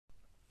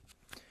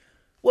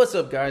What's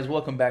up, guys?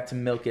 Welcome back to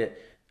Milk It.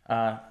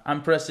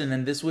 I'm Preston,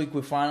 and this week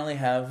we finally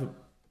have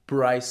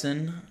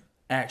Bryson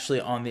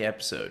actually on the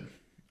episode.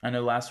 I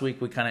know last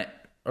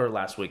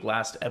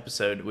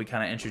episode, we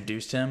kind of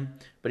introduced him,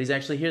 but he's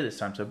actually here this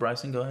time. So,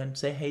 Bryson, go ahead and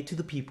say hey to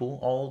the people,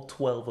 all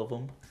 12 of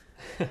them.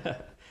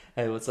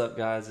 Hey, what's up,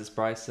 guys? It's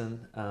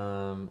Bryson.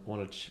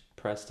 One of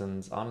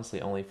Preston's, honestly,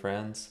 only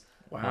friends.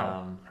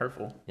 Wow,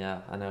 hurtful.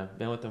 Yeah, I know.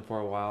 Been with him for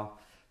a while,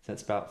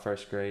 since about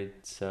first grade,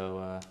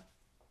 so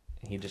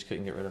he just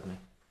couldn't get rid of me.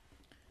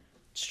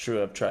 It's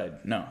true, I've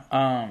tried. No.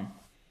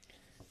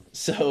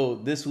 So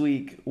this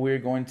week we're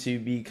going to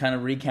be kind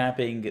of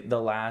recapping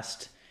the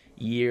last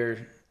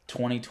year,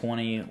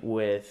 2020,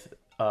 with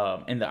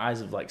in the eyes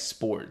of like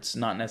sports,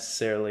 not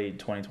necessarily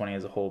 2020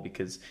 as a whole,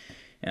 because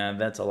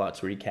that's a lot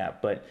to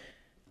recap, but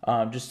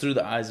just through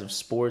the eyes of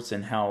sports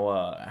and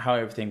how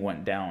everything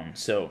went down.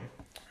 So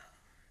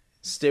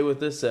stay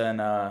with us, and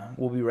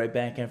we'll be right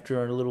back after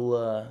our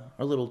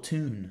little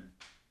tune.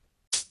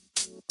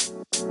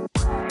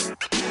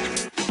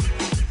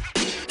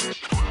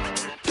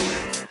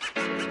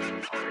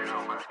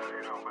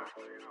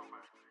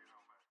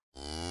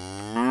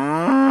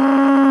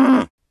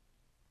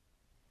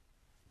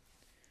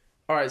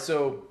 All right,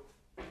 so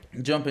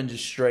jumping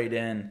just straight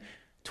in,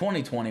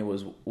 2020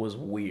 was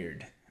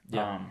weird.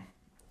 Yeah.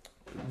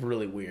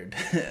 Really weird,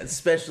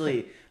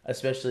 especially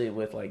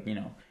with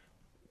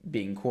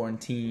being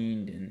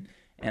quarantined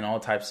and all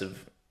types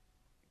of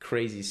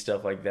crazy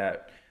stuff like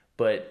that.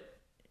 But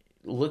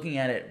looking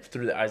at it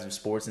through the eyes of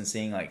sports and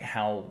seeing like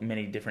how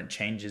many different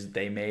changes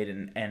they made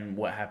and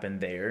what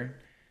happened there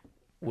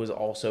was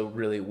also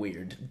really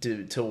weird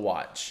to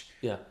watch.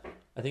 Yeah,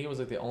 I think it was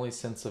like the only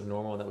sense of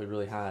normal that we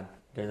really had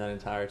during that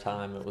entire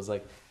time. It was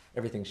like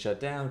everything shut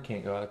down,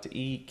 can't go out to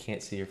eat,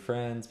 can't see your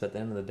friends, but at the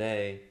end of the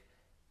day,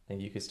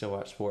 you could still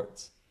watch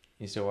sports.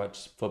 You still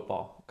watch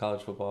football,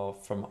 college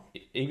football,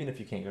 even if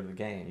you can't go to the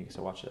game, you can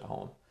still watch it at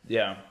home.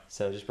 Yeah.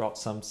 So it just brought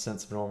some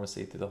sense of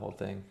normalcy through the whole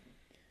thing.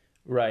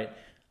 Right.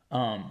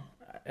 I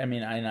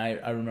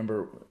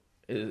remember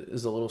it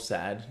was a little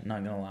sad,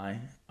 not gonna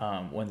lie,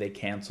 when they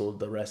canceled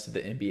the rest of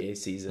the NBA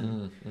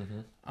season.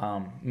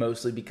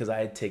 Mostly because I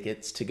had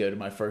tickets to go to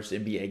my first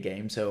NBA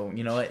game, so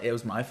you know what? It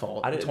was my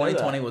fault.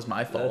 2020 was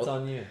my fault. That's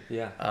on you.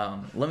 Yeah.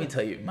 Let me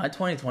tell you, my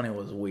 2020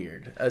 was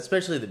weird,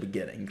 especially the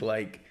beginning.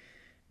 Like,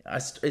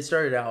 it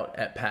started out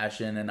at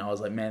passion, and I was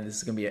like, man, this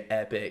is gonna be an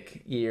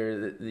epic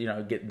year.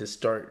 Getting to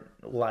start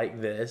like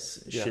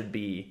this should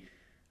be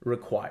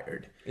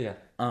required. Yeah.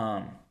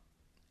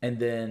 And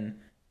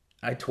then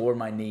I tore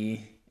my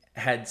knee,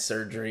 had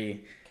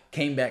surgery,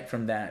 came back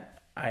from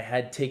that. I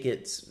had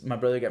tickets. My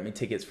brother got me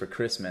tickets for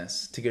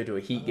Christmas to go to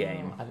a Heat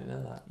game. I didn't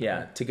know that.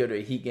 Yeah, to go to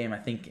a Heat game, I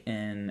think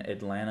in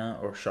Atlanta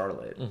or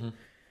Charlotte.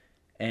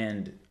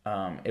 And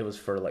it was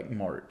for like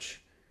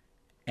March.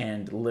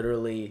 And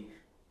literally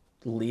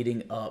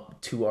leading up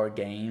to our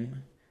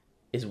game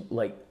is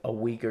like a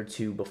week or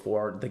two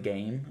before the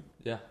game.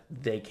 Yeah.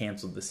 They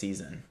canceled the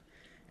season.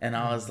 And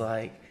I was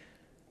like,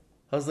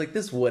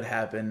 this would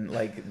happen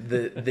like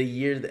the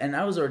year, and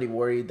I was already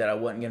worried that I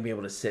wasn't going to be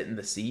able to sit in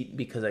the seat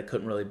because I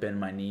couldn't really bend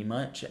my knee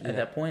much at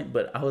that point.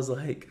 But I was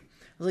like,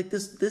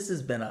 this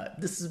has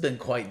been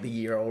quite the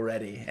year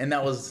already, and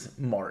that was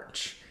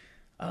March.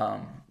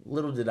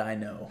 Little did I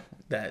know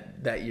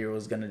that year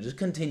was going to just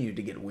continue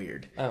to get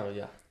weird. Oh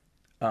yeah.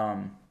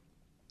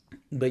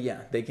 But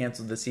yeah, they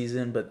canceled the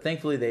season, but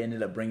thankfully they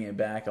ended up bringing it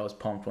back. I was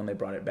pumped when they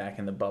brought it back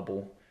in the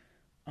bubble.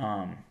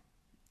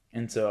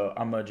 And so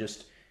I'm gonna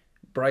just.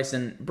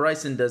 Bryson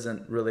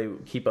doesn't really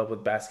keep up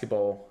with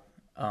basketball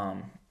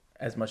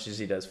as much as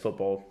he does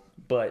football,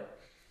 but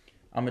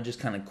I'm gonna just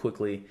kind of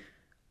quickly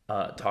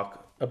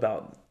talk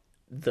about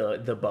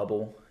the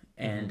bubble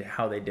and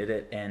how they did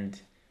it, and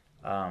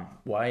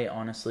why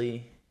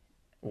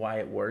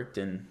it worked,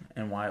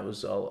 and why it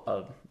was a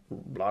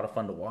lot of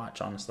fun to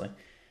watch, honestly.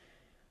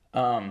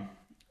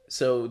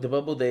 So the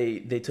bubble,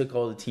 they took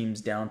all the teams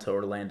down to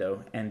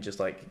Orlando and just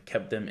like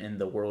kept them in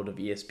the world of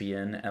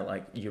ESPN at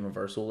like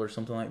Universal or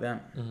something like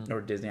that, or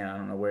Disney, I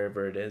don't know,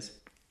 wherever it is.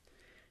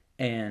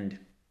 And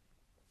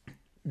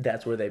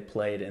that's where they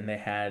played, and they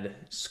had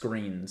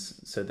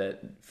screens so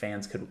that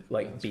fans could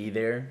like be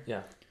there.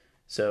 Yeah.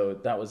 So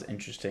that was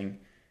interesting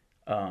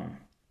in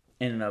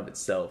and of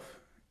itself.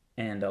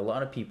 And a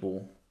lot of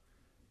people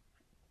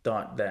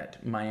thought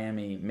that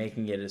Miami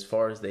making it as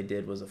far as they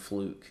did was a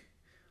fluke.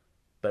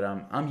 But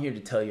I'm here to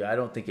tell you, I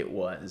don't think it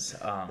was.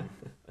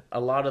 A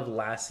lot of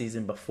last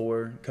season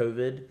before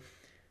COVID,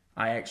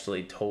 I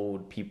actually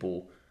told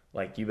people,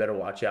 like, you better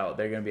watch out.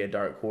 They're going to be a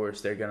dark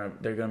horse. They're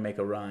gonna make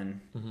a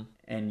run,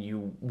 and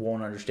you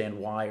won't understand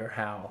why or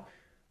how.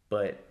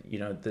 But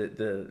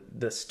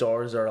the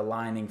stars are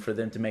aligning for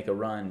them to make a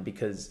run,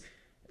 because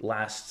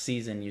last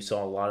season you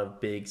saw a lot of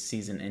big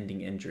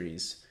season-ending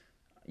injuries.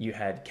 You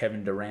had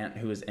Kevin Durant,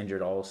 who was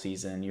injured all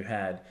season. You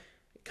had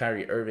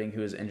Kyrie Irving,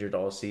 who was injured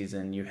all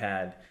season. You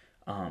had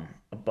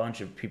a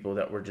bunch of people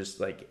that were just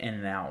like in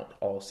and out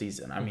all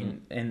season. I Mm-hmm.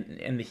 mean,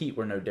 and the Heat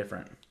were no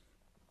different.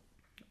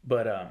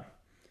 But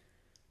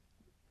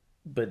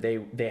but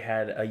they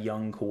had a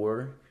young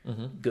core,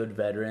 good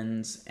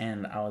veterans,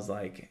 and I was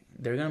like,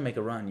 they're gonna make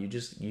a run. You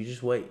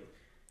just wait.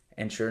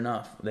 And sure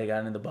enough, they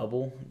got in the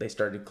bubble. They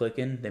started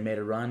clicking. They made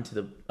a run to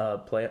the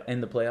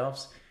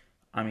playoffs.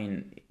 I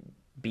mean,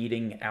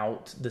 beating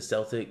out the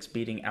Celtics,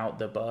 beating out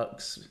the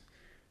Bucks,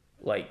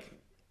 like,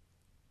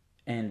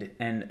 and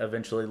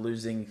eventually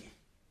losing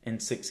in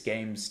 6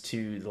 games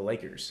to the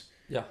Lakers.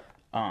 Yeah.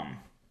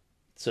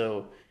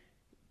 So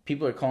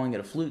people are calling it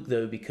a fluke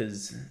though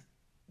because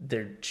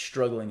they're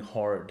struggling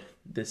hard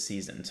this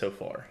season so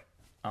far.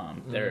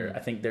 I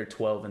think they're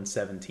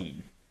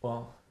 12-17.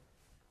 Well,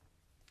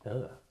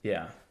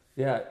 yeah.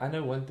 Yeah, I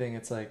know one thing.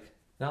 It's like,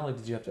 not only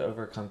did you have to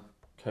overcome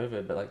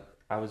COVID, but like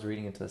I was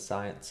reading into the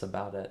science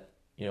about it,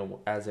 you know,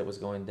 as it was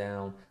going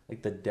down,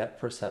 like the depth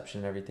perception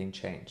and everything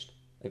changed,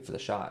 like for the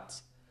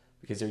shots,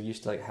 because they're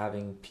used to like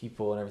having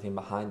people and everything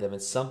behind them.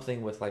 And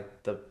something with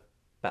like the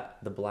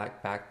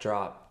black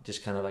backdrop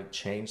just kind of like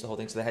changed the whole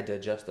thing. So they had to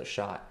adjust their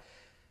shot.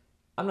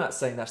 I'm not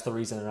saying that's the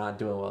reason they're not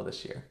doing well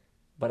this year.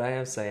 But I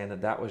am saying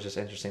that was just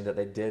interesting that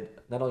they did.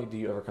 Not only do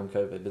you overcome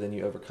COVID, but then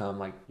you overcome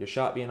like your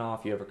shot being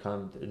off. You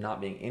overcome there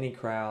not being any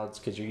crowds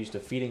because you're used to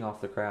feeding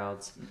off the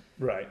crowds.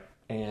 Right.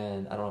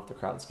 And I don't know if the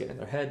crowd's getting in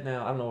their head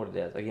now. I don't know what it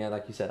is. Again,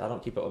 like you said, I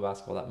don't keep up with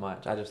basketball that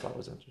much. I just thought it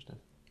was interesting.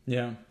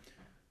 Yeah.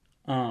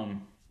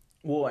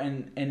 Well,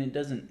 and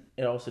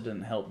it also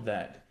doesn't help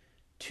that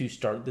to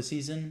start the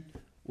season,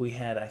 we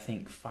had, I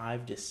think,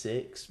 5 to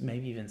 6,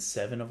 maybe even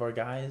 7 of our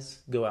guys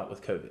go out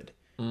with COVID.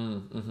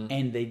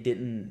 And they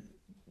didn't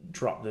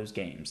drop those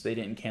games. They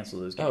didn't cancel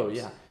those games. Oh,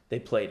 yeah. They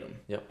played them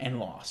and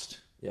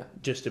lost. Yeah.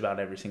 Just about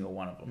every single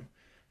one of them.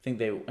 I think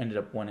they ended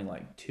up winning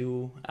like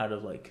 2 out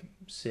of like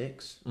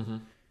 6.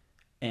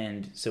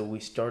 And so we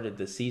started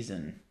the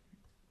season,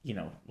 you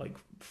know, like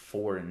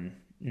 4-9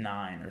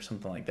 or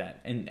something like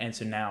that. And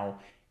so now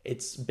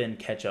it's been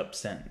catch up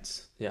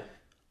since. Yeah.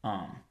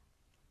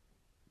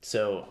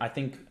 So I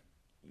think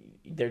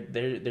they're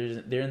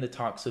in the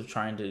talks of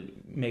trying to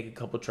make a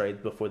couple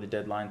trades before the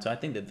deadline. So I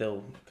think that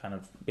they'll kind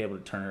of be able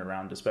to turn it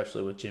around,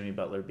 especially with Jimmy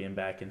Butler being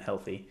back and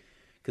healthy,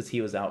 because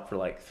he was out for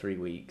like 3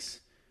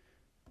 weeks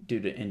due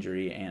to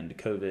injury and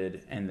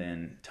COVID, and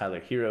then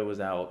Tyler Hero was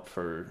out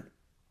for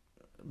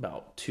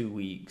about 2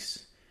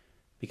 weeks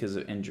because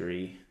of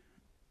injury.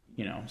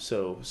 You know,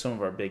 so some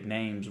of our big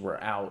names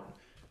were out.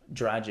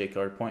 Dragic,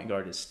 our point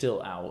guard, is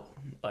still out.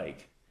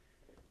 Like,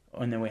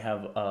 and then we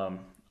have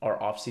our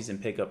off-season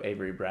pickup,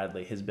 Avery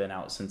Bradley, has been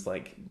out since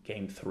like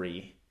game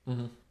 3.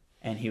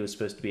 And he was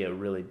supposed to be a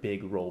really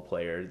big role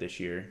player this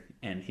year,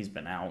 and he's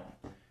been out.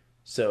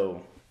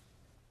 So,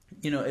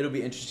 you know, it'll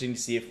be interesting to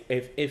see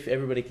if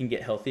everybody can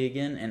get healthy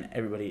again and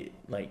everybody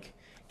like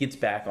gets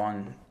back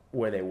on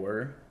where they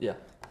were. Yeah.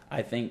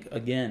 I think,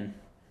 again,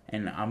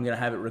 and I'm going to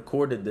have it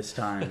recorded this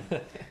time,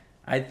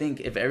 I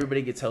think if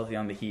everybody gets healthy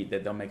on the Heat,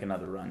 that they'll make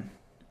another run.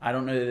 I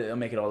don't know that they'll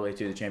make it all the way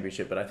to the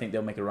championship, but I think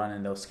they'll make a run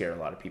and they'll scare a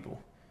lot of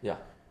people. Yeah.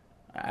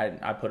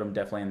 I put them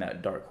definitely in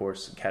that dark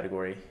horse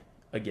category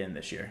again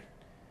this year.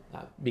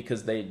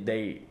 Because they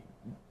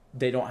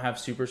don't have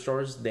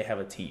superstars, they have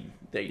a team.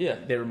 They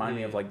remind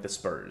me of like the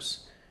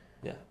Spurs.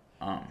 Yeah.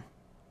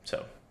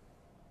 So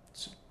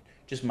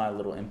just my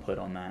little input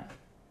on that.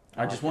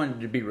 I just wanted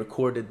it to be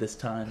recorded this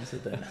time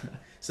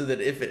so that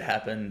if it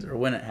happens or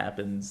when it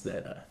happens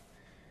that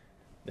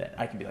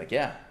I can be like,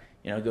 yeah,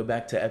 you know, go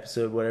back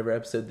to whatever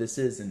episode this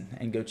is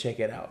and go check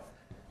it out.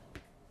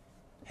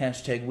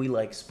 # we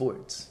like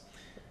sports.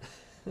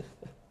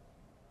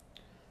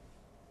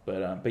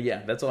 But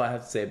yeah, that's all I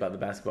have to say about the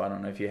basketball. I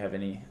don't know if you have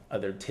any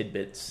other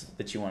tidbits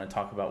that you want to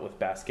talk about with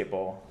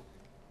basketball.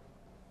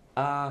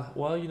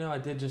 Well, you know, I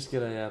did just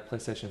get a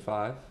PlayStation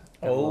 5.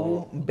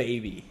 Oh,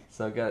 baby.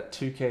 So I got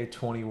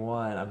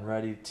 2K21. I'm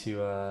ready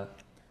to,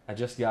 I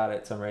just got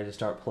it, so I'm ready to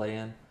start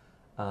playing.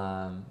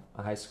 Our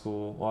high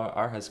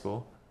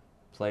school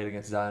played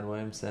against Zion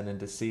Williamson, and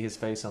to see his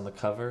face on the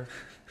cover,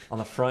 on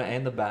the front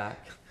and the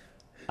back,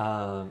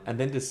 and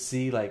then to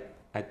see, like,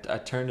 I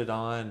turned it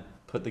on,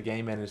 put the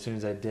game in, and as soon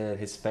as I did,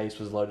 his face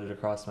was loaded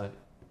across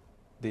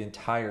the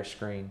entire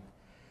screen.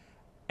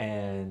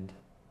 And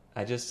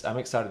I'm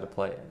excited to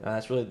play it. And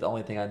that's really the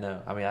only thing I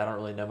know. I mean, I don't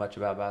really know much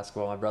about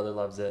basketball. My brother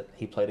loves it.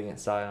 He played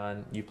against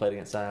Zion. You played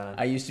against Zion.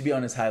 I used to be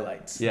on his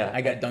highlights. Yeah.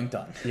 I got dunked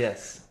on.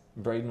 Yes.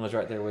 Braden was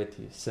right there with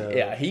you. So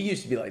yeah, he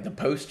used to be like the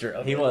poster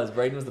of He was.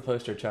 Braden was the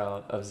poster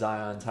child of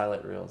Zion's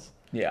highlight reels.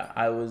 Yeah,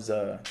 I was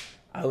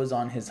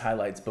on his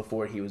highlights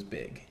before he was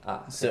big.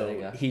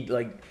 So he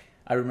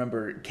I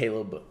remember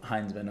Caleb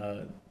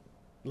Heinzman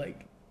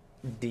like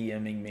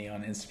DMing me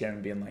on Instagram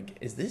and being like,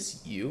 "Is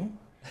this you?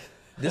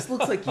 This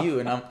looks like you."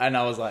 And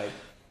I was like,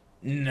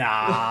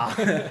 "Nah."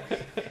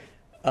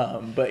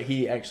 But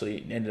he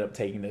actually ended up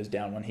taking those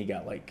down when he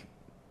got like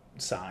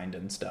signed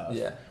and stuff.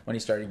 Yeah. When he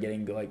started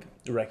getting like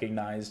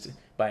recognized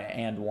by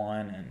And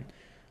One and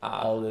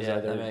all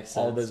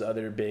those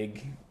other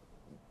big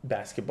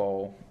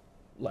basketball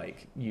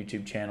like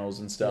YouTube channels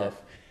and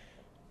stuff.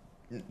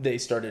 Yeah. They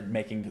started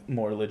making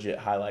more legit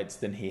highlights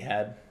than he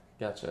had.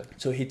 Gotcha.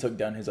 So he took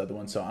down his other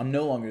one. So I'm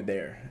no longer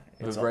there.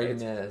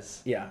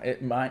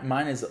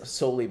 Mine is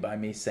solely by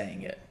me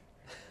saying it.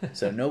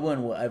 So no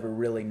one will ever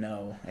really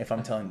know if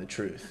I'm telling the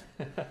truth,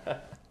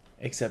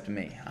 except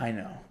me. I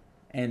know,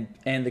 and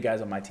the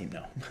guys on my team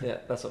know. Yeah,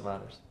 that's what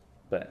matters.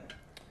 But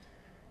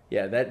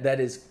yeah, that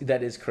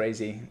is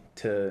crazy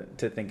to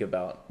think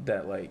about.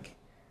 That, like,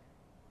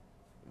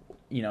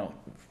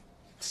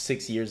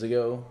 6 years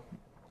ago,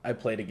 I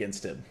played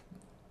against him,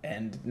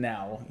 and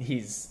now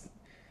he's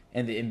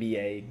in the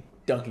NBA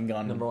dunking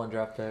on number 1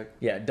 draft pick.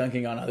 Yeah,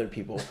 dunking on other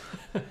people.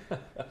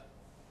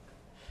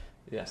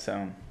 Yeah.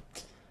 So,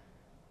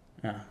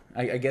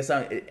 I guess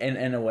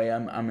in a way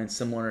I'm in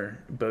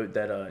similar boat.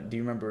 That do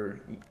you remember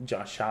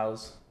Josh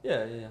Childs?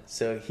 Yeah.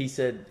 So he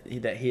said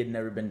that he had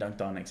never been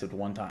dunked on except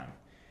one time,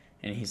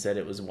 and he said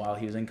it was while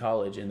he was in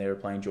college and they were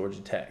playing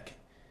Georgia Tech.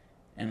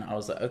 And I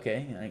was like,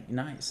 okay, like,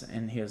 nice.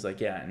 And he was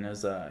like, yeah. And he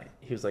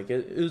was like,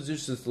 it was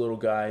just this little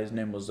guy. His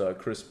name was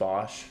Chris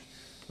Bosh.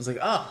 I was like,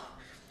 oh,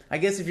 I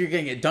guess if you're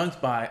gonna get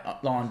dunked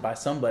on by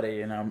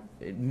somebody,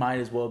 it might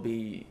as well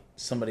be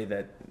somebody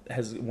that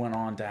has went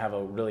on to have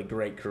a really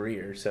great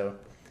career. So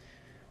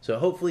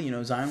hopefully,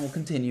 Zion will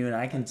continue, and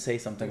I can say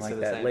something like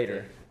that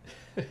later.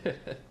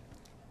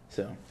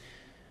 So,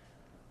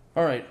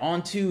 all right,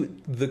 on to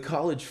the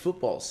college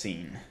football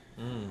scene.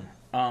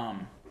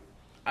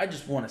 I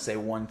just want to say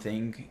one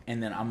thing,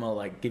 and then I'm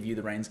gonna give you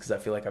the reins because I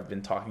feel like I've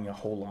been talking a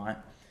whole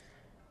lot.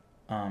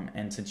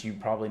 And since you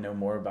probably know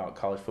more about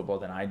college football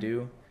than I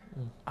do,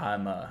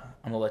 I'm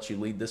gonna let you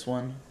lead this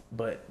one.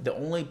 But the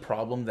only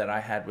problem that I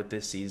had with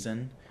this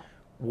season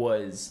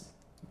was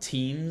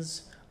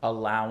teams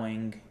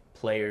allowing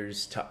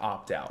players to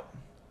opt out.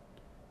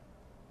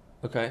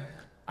 Okay.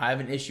 I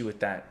have an issue with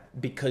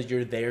that because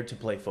you're there to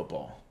play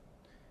football.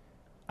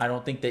 I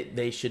don't think that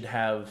they should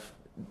have.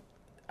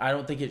 I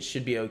don't think it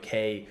should be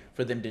okay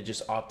for them to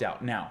just opt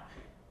out. Now,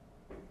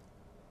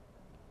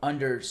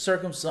 under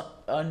certain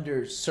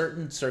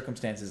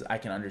circumstances, I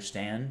can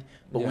understand.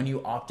 But when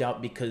you opt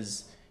out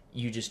because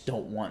you just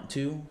don't want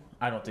to,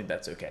 I don't think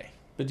that's okay.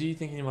 But do you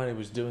think anybody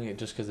was doing it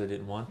just because they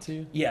didn't want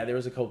to? Yeah, there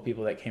was a couple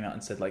people that came out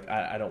and said,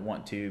 I don't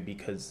want to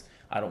because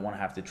I don't want to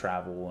have to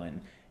travel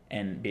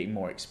and be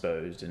more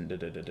exposed and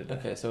da-da-da-da-da.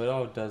 Okay, so it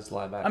all does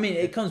lie back. I mean,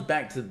 it comes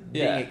back to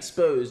being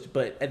exposed,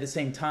 but at the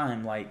same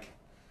time, it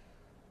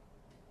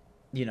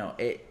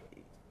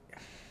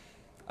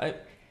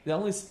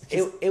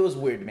was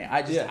weird to me.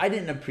 I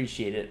didn't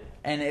appreciate it,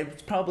 and it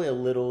was probably a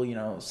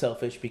little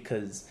selfish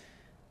because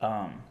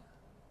I'm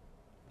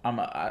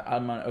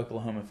an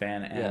Oklahoma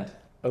fan, and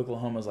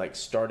Oklahoma's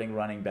starting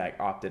running back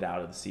opted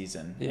out of the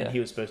season, and he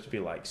was supposed to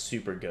be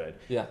super good.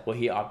 Yeah. Well,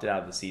 he opted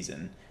out of the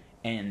season,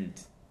 and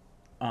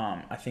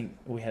I think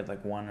we had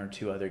one or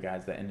two other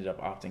guys that ended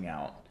up opting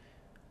out.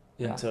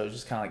 Yeah. And so it was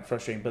just kind of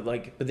frustrating, but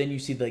then you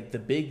see the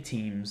big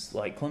teams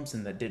like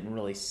Clemson that didn't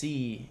really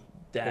see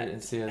that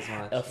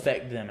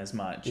affect them as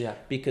much. Yeah.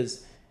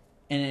 Because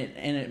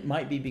it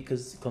might be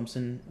because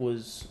Clemson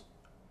was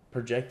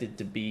projected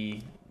to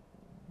be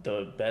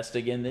the best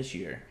again this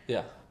year.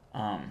 Yeah.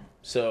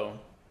 So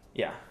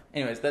yeah.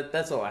 Anyways,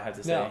 that's all I have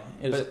to say.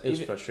 It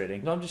was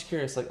frustrating. No, I'm just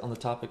curious, on the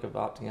topic of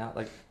opting out,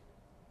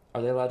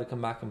 are they allowed to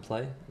come back and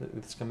play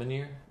this coming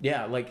year?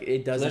 Yeah,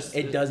 it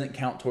doesn't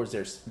count towards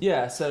their.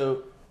 Yeah,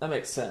 so that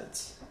makes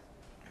sense.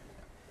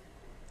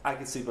 I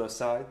can see both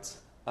sides.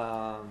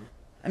 I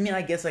mean,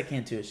 I guess I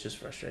can too. It's just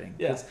frustrating.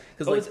 Yeah,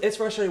 because it's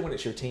frustrating when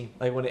it's your team,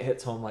 when it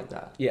hits home like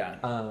that.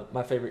 Yeah.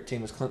 My favorite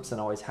team was Clemson,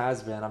 always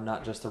has been. I'm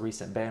not just a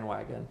recent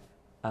bandwagon.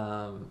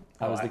 I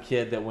was the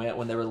kid that went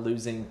when they were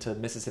losing to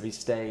Mississippi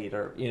State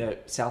or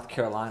South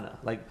Carolina.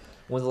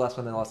 When's the last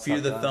one they lost? Fear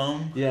the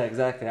thumb. Yeah,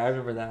 exactly. I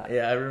remember that.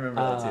 Yeah, I remember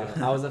that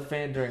too. I was a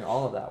fan during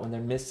all of that when they're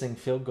missing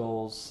field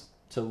goals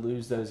to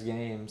lose those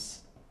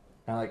games.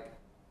 And I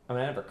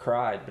never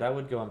cried, but I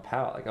would go and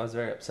pout. I was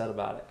very upset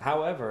about it.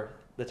 However,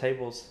 the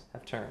tables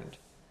have turned.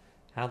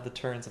 How the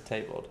turns have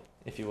tabled,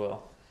 if you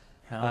will.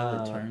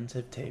 How the turns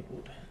have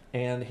tabled.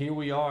 And here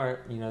we are.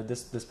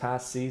 This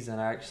past season,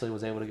 I actually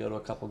was able to go to a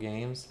couple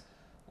games.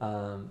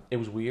 It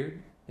was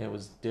weird. It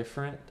was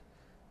different.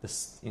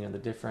 The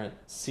different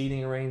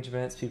seating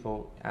arrangements.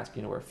 People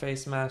asking to wear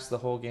face masks the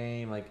whole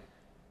game.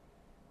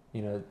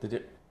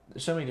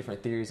 There's so many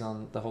different theories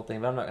on the whole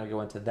thing, but I'm not going to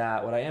go into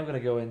that. What I am going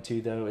to go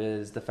into, though,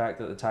 is the fact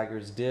that the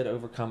Tigers did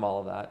overcome all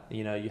of that.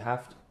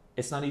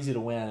 It's not easy to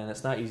win, and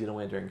it's not easy to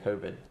win during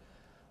COVID,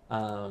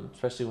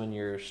 especially when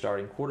your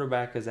starting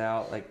quarterback is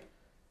out.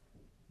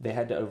 They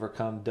had to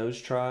overcome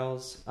those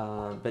trials.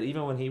 But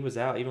even when he was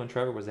out, even when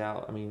Trevor was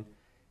out,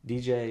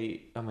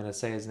 DJ, I'm going to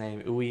say his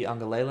name,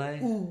 Uiagalelei. I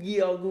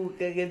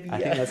think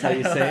that's how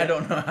you say it. I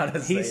don't know how to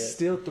say it. He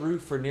still threw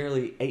for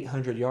nearly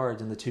 800 yards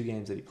in the 2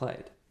 games that he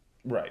played.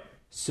 Right.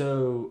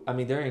 So,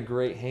 they're in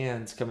great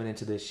hands coming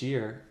into this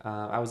year.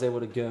 I was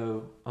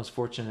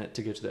fortunate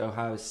to go to the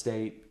Ohio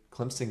State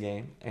Clemson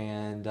game.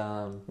 And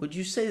would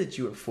you say that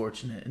you were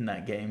fortunate in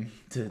that game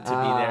to be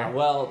there?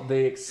 Well,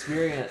 the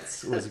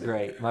experience was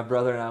great. My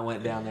brother and I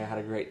went down there, had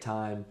a great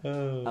time.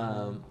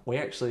 We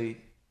actually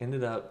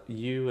ended up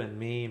you and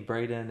me and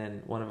Braden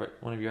and one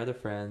of your other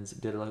friends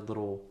did a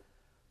little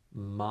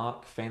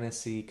mock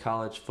fantasy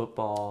college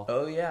football.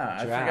 Oh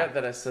yeah, draft. I forgot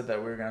that I said that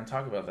we were going to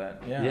talk about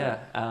that. Yeah,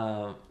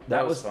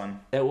 that was fun.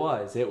 It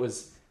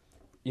was,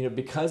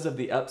 because of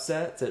the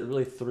upsets, it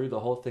really threw the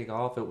whole thing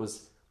off.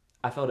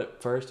 I felt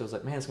at first it was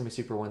like, man, it's going to be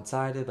super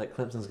one-sided. Like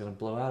Clemson's going to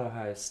blow out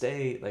Ohio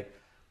State, like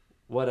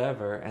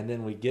whatever. And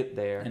then we get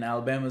there, and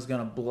Alabama's going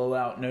to blow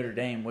out Notre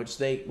Dame, which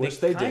they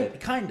did,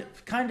 kind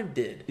of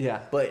did.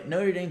 Yeah, but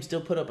Notre Dame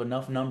still put up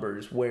enough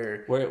numbers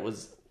where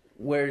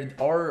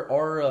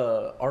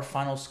our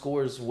final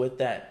scores with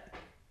that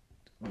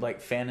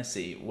like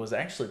fantasy was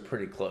actually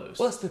pretty close.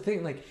 Well, that's the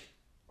thing. Like,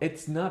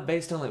 it's not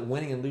based on like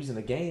winning and losing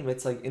the game.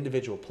 It's like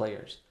individual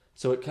players.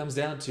 So it comes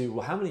down to,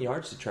 well, how many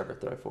yards did Trevor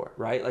throw for?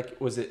 Right? Like,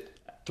 was it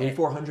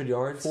 400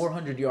 yards?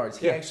 400 yards.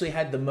 He actually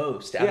had the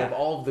most out of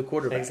all of the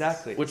quarterbacks.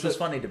 Exactly. Which was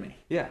funny to me.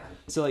 Yeah.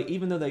 So like,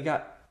 even though they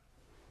got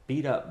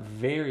beat up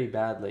very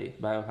badly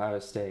by Ohio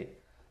State,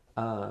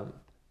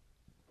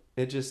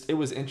 it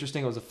was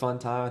interesting. It was a fun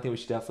time. I think we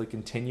should definitely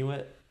continue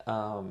it.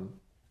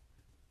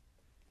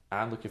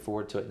 I'm looking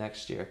forward to it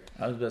next year.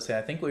 I was about to say,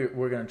 I think we're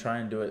going to try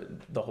and do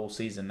it the whole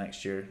season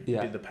next year.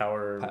 Yeah. Do the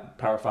Power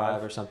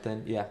 5 or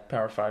something. Yeah.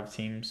 Power 5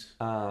 teams.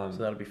 So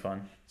that'll be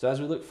fun. So as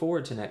we look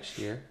forward to next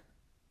year,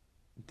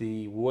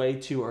 the way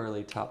too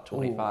early top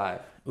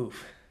 25.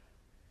 Oof.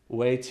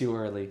 Way too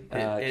early.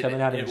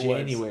 Coming out in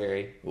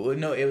January. Well,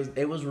 no,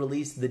 it was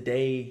released the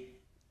day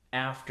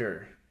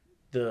after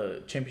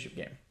the championship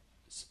game.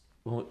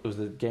 Was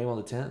the game on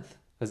the 10th?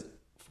 Because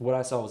what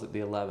I saw was at the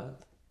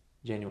 11th,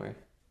 January.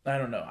 I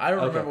don't know. I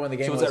don't remember when the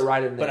game was. So was that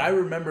right in there? But I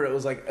remember it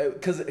was like,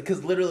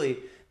 because literally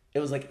it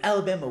was like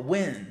Alabama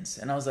wins.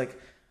 And I was like,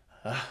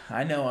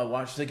 I know, I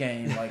watched the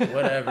game, like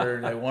whatever.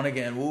 They won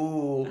again.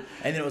 Woo.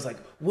 And then it was like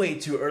way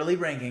too early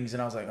rankings.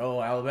 And I was like,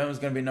 oh, Alabama's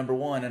going to be number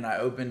 1. And I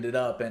opened it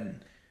up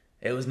and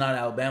it was not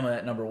Alabama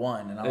at number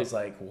 1. And I was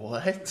like,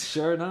 what?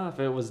 Sure enough,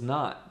 it was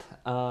not.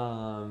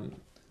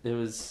 It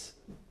was,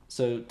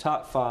 so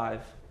top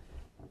 5.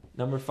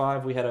 Number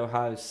 5, we had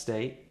Ohio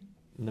State.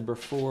 Number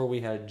 4,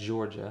 we had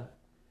Georgia.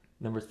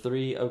 Number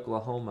 3,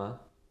 Oklahoma.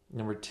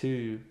 Number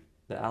 2,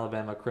 the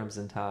Alabama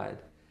Crimson Tide.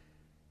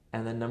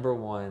 And then number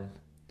 1,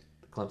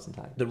 the Clemson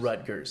Tigers. The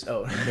Rutgers.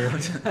 Oh.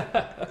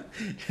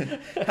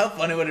 How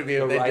funny would it be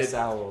if the they Rice did,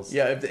 Owls.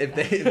 Yeah,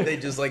 if they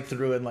just like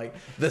threw in like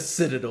the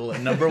Citadel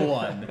at number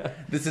 1.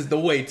 This is the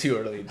way too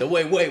early. The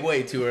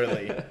way too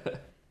early.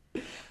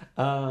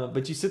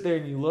 But you sit there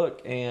and you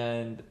look,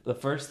 and the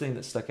first thing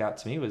that stuck out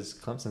to me was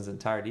Clemson's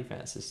entire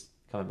defense is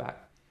coming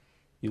back.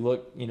 You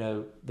look,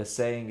 the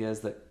saying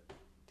is that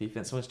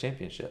defense wins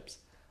championships.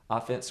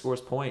 Offense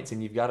scores points,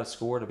 and you've got to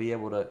score to be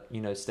able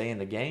to, stay in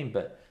the game.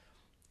 But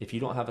if you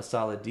don't have a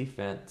solid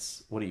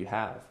defense, what do you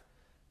have?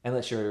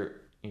 Unless you're,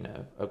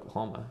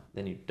 Oklahoma,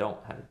 then you don't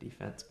have a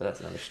defense. But that's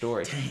another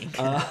story.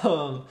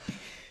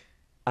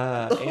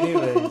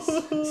 Anyways,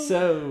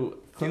 so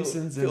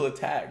Clemson's feel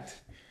attacked.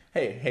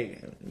 Hey,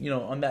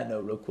 on that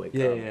note, real quick.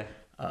 Yeah.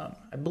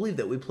 I believe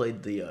that we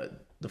played the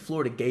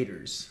Florida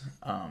Gators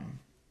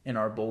in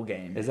our bowl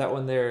game. Is that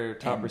when their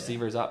top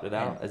receivers opted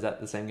out? Is that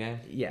the same game?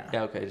 Yeah.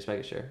 Yeah. Okay, just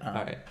making sure. All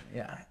right.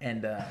 Yeah,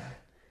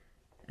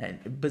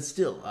 but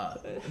still,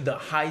 the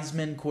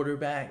Heisman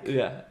quarterback.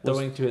 Yeah,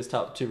 throwing to his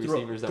top 2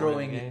 receivers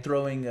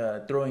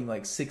throwing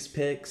like 6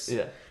 picks.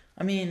 Yeah.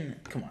 I mean,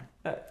 come on.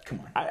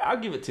 I'll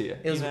give it to you.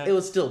 It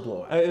was still a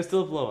blowout. It was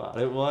still a blowout.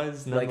 It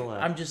was nonetheless.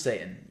 Like, I'm just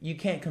saying, you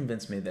can't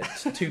convince me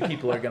that 2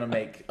 people are going to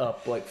make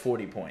up like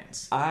 40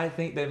 points. I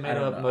think they made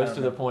up most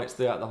of the points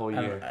throughout the whole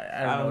year.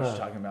 I don't know what you're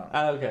talking about.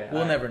 Okay.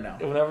 We'll never know.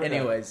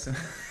 Anyways.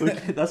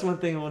 That's one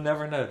thing we'll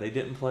never know. They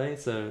didn't play,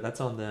 so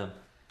that's on them.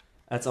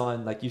 That's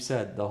on, like you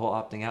said, the whole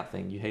opting out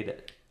thing. You hate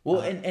it.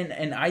 Well,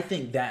 and I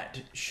think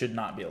that should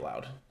not be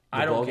allowed.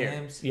 I don't care.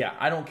 Games? Yeah,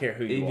 I don't care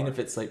who you are. Even if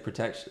it's like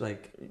protection,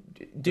 like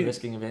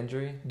risking of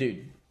injury?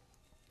 Dude,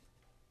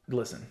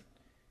 listen.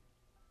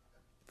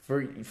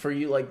 For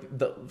you, like,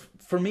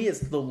 for me, it's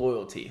the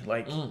loyalty.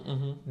 Like,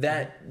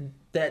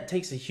 that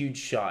takes a huge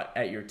shot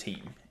at your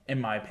team,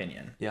 in my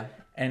opinion. Yeah.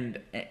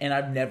 And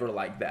I've never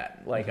liked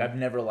that. Like, I've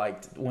never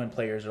liked when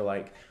players are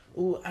like,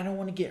 ooh, I don't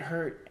want to get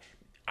hurt.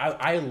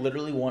 I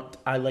literally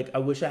I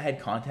wish I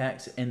had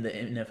contacts in the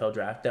NFL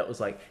draft that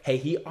was like, hey,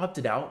 he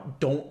opted out.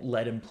 Don't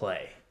let him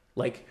play.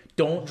 Like,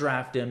 don't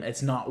draft him.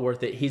 It's not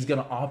worth it. He's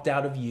gonna opt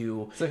out of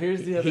you. So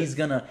here's the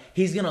other.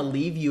 He's gonna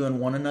leave you and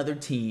want another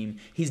team.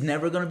 He's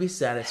never gonna be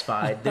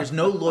satisfied. There's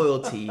no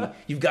loyalty.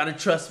 You've got to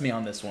trust me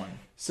on this one.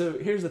 So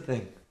here's the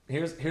thing.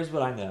 Here's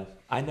what I know.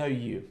 I know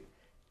you,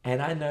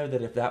 and I know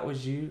that if that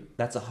was you,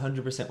 that's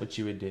 100% what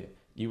you would do.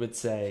 You would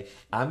say,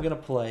 I'm gonna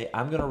play.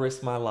 I'm gonna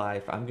risk my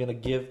life. I'm gonna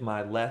give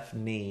my left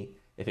knee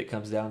if it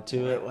comes down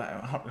to it,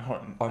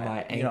 or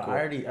my ankle.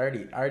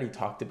 I already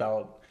talked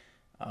about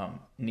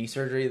knee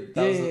surgery.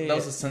 That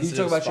was a sensitive spot. You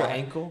talk about spot. your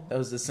ankle? That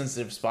was the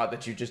sensitive spot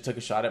that you just took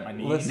a shot at my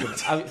knee. Listen,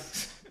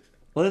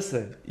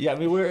 Listen, yeah, I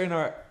mean, we're in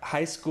our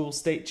high school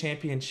state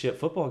championship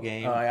football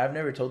game. I've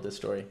never told this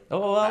story.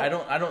 Oh well, I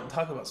don't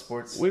talk about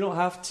sports. We don't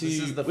have to.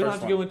 This is the we don't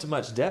first have to go one. into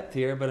much depth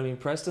here, but I mean,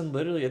 Preston,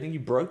 literally, I think you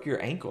broke your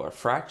ankle or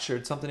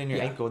fractured something in your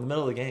Yeah. ankle in the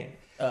middle of the game.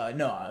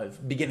 No,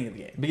 beginning of the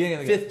game. Beginning of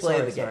the Fifth game. play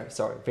Sorry, of the game.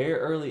 Sorry, very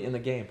early in the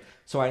game.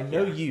 So I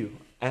know Yeah. you,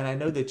 and I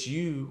know that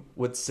you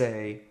would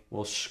say,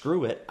 "Well,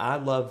 screw it. I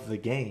love the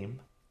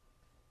game,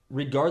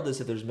 regardless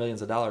if there's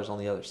millions of dollars on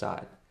the other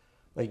side."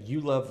 Like, you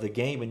love the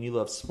game and you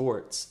love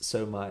sports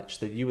so much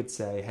that you would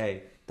say,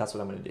 "Hey, that's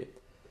what I'm going to do."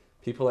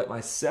 People like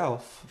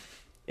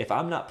myself, if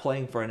I'm not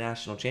playing for a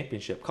national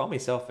championship, call me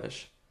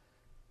selfish,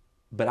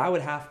 but I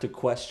would have to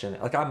question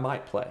it. Like, I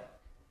might play,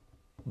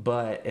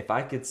 but if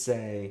I could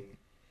say,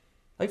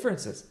 like, for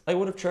instance, like,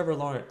 what if Trevor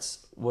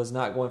Lawrence was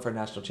not going for a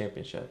national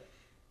championship?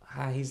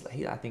 I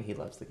think he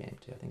loves the game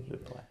too. I think he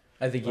would play.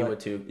 I think he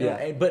would too.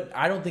 Yeah. But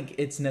I don't think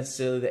it's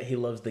necessarily that he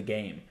loves the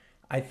game.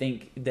 I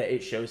think that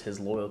it shows his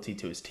loyalty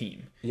to his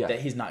team. Yeah. That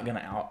he's not going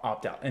to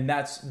opt out. And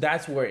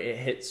that's where it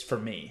hits for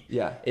me.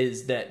 Yeah.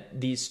 Is that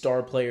these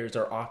star players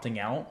are opting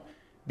out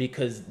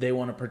because they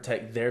want to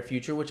protect their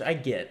future, which I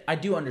get. I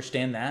do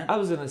understand that. I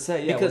was going to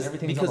say, yeah, when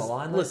everything's on the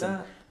line like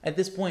that. At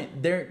this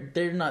point,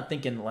 they're not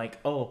thinking like,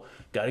 oh,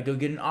 got to go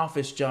get an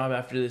office job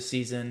after this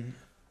season.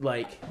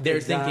 Like,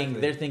 they're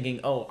thinking,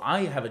 oh,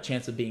 I have a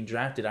chance of being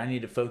drafted. I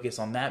need to focus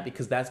on that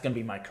because that's going to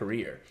be my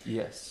career.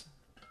 Yes.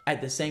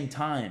 At the same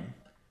time,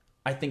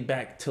 I think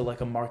back to like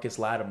a Marcus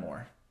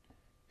Lattimore,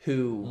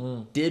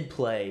 who did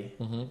play,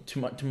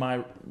 to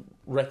my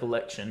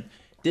recollection,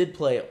 did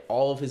play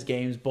all of his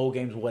games, bowl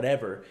games,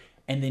 whatever,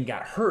 and then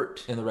got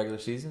hurt. In the regular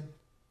season?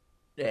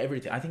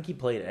 Everything. I think he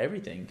played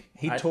everything.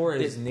 He tore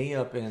his knee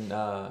up in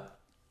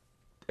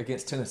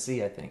against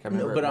Tennessee, I think. I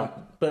remember. No,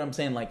 but I'm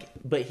saying, like,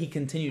 but he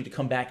continued to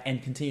come back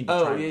and continued to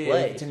try and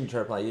play. Yeah, continued to try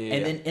to play.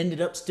 And then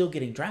ended up still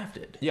getting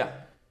drafted. Yeah.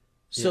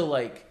 So,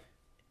 like,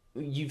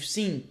 you've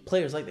seen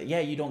players like that. Yeah,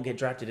 you don't get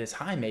drafted as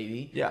high,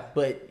 maybe. Yeah.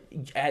 But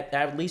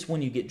at least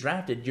when you get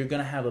drafted, you're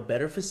going to have a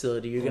better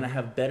facility. You're going to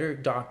have better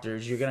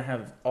doctors. You're going to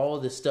have all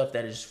of this stuff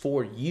that is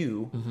for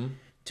you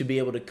to be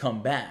able to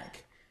come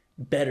back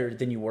better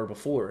than you were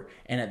before.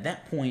 And at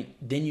that point,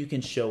 then you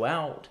can show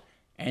out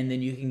and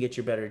then you can get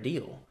your better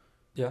deal.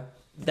 Yeah.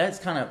 That's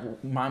kind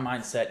of my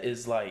mindset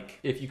is like...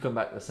 If you come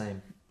back the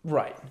same.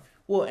 Right.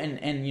 Well,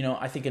 and you know,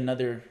 I think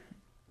another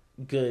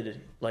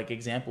good like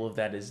example of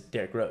that is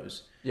Derrick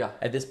Rose. Yeah.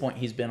 At this point,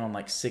 he's been on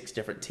like 6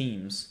 different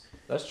teams.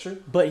 That's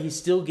true. But he's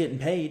still getting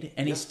paid,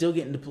 and he's still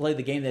getting to play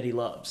the game that he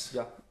loves.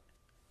 Yeah.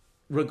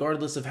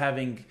 Regardless of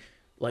having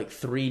like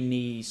 3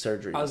 knee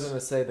surgeries. I was going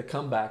to say the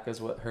comeback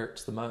is what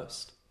hurts the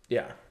most.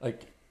 Yeah.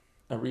 Like,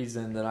 one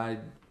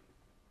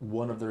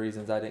of the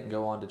reasons I didn't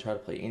go on to try to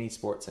play any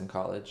sports in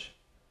college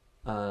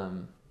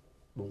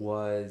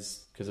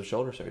was because of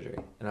shoulder surgery.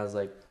 And I was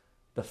like,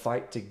 the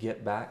fight to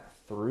get back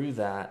through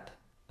that,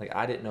 like,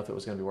 I didn't know if it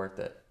was going to be worth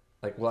it.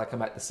 Like, will I come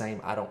back the same?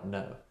 I don't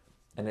know.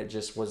 And it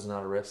just was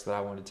not a risk that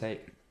I wanted to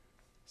take.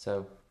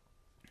 So.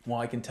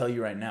 Well, I can tell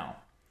you right now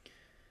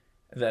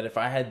that if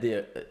I had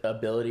the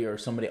ability or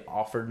somebody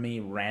offered me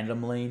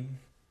randomly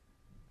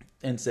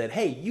and said,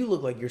 hey, you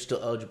look like you're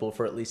still eligible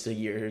for at least a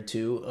year or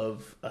 2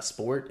 of a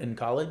sport in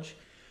college.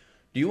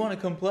 Do you want to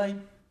come play?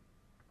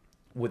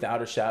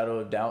 Without a shadow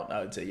of doubt,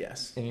 I would say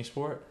yes. Any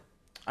sport?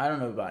 I don't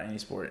know about any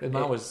sport.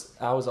 I was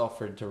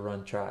offered to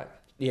run track.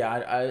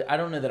 Yeah, I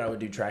don't know that I would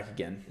do track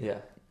again. Yeah.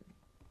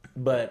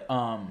 But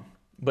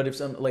if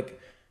some,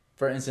 like,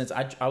 for instance,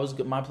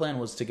 my plan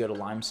was to go to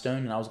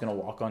Limestone and I was going to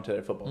walk onto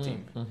their football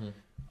team.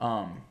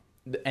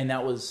 And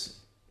that was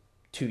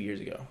 2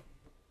 years ago.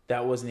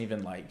 That wasn't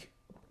even like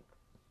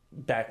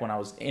back when I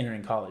was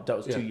entering college. That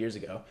was 2 years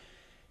ago.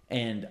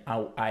 And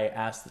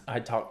I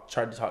tried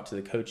to talk to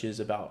the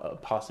coaches about a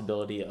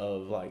possibility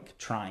of like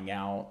trying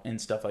out and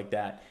stuff like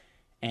that,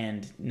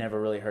 and never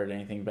really heard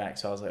anything back.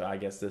 So I was like, I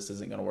guess this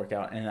isn't going to work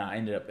out. And I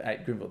ended up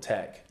at Greenville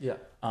Tech,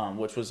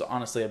 which was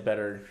honestly a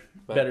better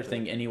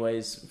thing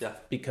anyways,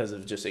 because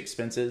of just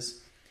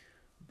expenses.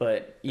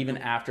 But even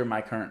after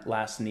my current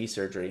last knee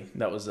surgery,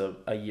 that was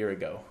a year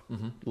ago,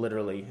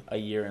 literally a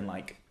year and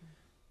like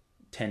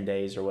 10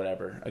 days or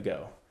whatever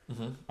ago.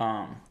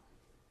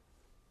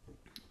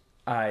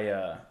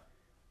 I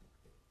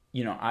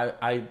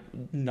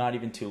not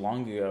even too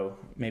long ago,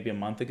 maybe a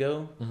month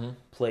ago,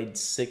 played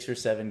 6 or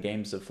 7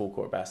 games of full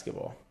court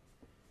basketball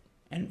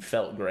and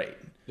felt great.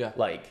 Yeah.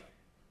 Like,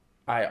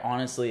 I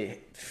honestly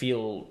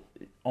feel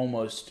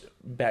almost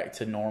back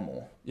to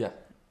normal. Yeah.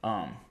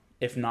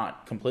 If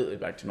not completely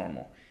back to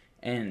normal.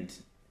 And,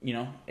 you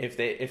know,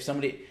 if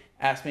somebody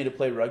asked me to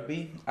play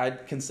rugby,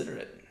 I'd consider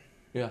it.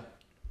 Yeah.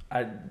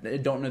 I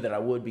don't know that I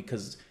would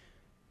because,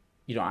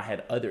 you know, I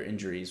had other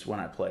injuries when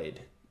I played.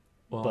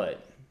 Well,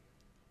 but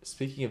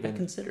speaking of, I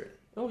consider it.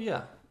 Oh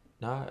yeah,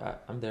 no,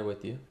 I'm there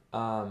with you.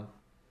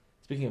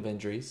 Speaking of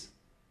injuries,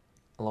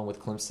 along with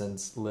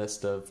Clemson's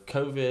list of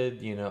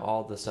COVID, you know,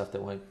 all the stuff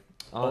that went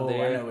on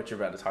there. I know what you're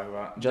about to talk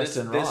about.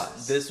 Justin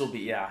Ross. This will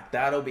be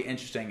that'll be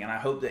interesting, and I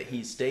hope that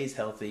he stays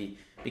healthy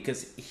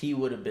because he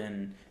would have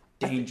been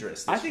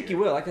dangerous. I think you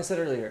will. Like I said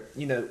earlier,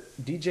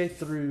 DJ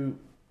threw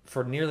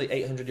for nearly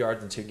 800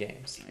 yards in 2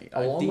 games.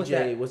 Along with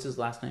that, what's his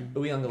last name?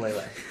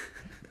 Uiagalelei.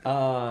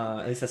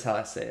 At least that's how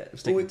I say it. I'm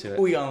sticking to it.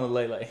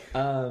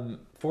 Uiagalelei.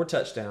 4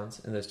 touchdowns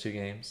in those 2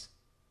 games,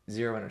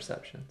 0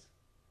 interceptions.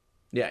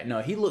 Yeah,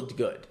 no, he looked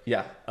good.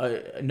 Yeah.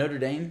 Notre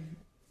Dame,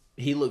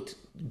 he looked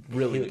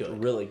really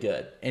good. Really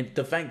good. And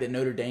the fact that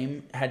Notre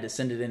Dame had to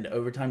send it into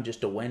overtime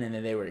just to win, and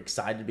then they were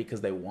excited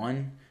because they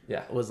won,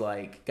 was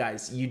like,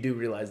 guys, you do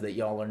realize that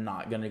y'all are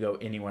not going to go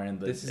anywhere in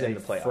the playoffs. This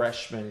is a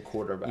freshman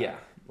quarterback. Yeah,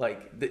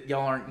 like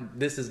y'all aren't.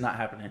 This is not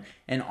happening.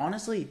 And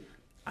honestly,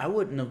 I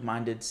wouldn't have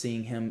minded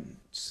seeing him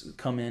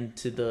come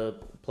into the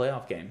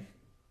playoff game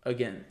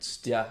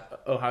against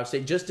Ohio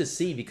State just to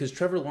see, because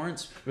Trevor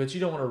Lawrence. But you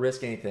don't want to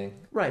risk anything,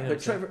 right?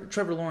 But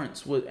Trevor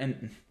Lawrence was,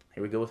 and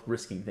here we go with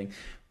risking thing.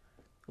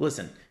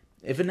 Listen,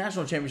 if a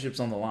national championship's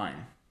on the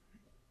line,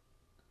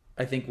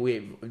 I think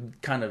we've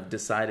kind of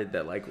decided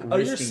that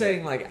you're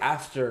saying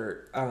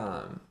after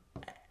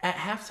at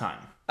halftime.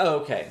 Oh,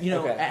 okay.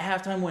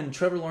 At halftime when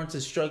Trevor Lawrence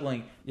is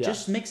struggling,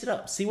 just mix it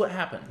up. See what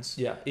happens.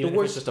 Yeah, even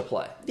if it's just a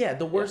play. Yeah,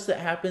 the worst that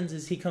happens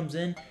is he comes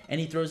in and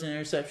he throws an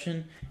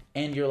interception,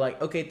 and you're like,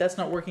 okay, that's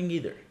not working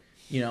either.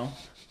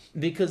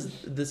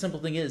 Because the simple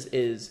thing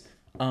is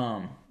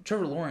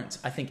Trevor Lawrence,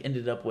 I think,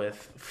 ended up with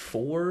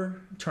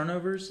 4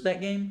 turnovers that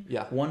game.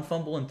 Yeah. 1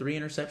 fumble and 3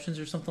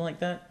 interceptions or something like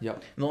that. Yep.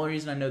 And the only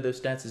reason I know those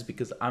stats is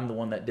because I'm the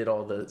one that did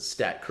all the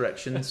stat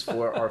corrections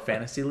for our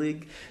fantasy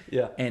league.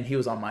 Yeah. And he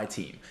was on my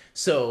team.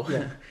 So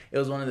it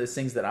was one of those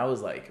things that I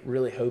was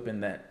really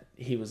hoping that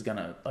he was going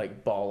to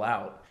ball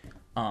out.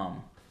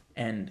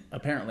 And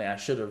apparently I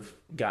should have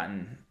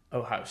gotten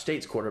Ohio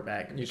State's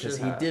quarterback because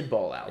he did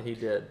ball out. He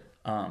did.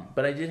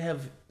 But I did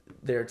have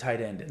their tight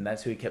end, and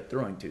that's who he kept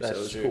throwing to. That's so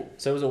it was true. cool.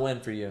 So it was a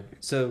win for you.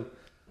 So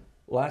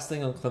last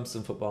thing on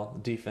Clemson football,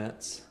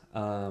 defense.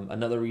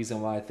 Another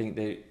reason why I think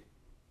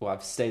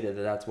I've stated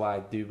that's why I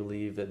do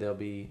believe that they'll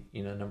be,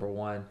 number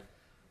 1.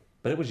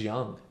 But it was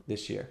young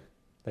this year.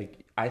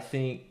 I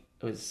think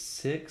it was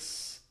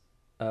 6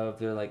 of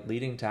their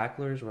leading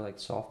tacklers were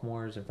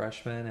sophomores and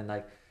freshmen,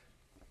 and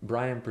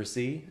Brian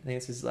Persee, I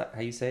think it's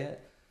how you say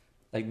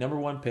it. Number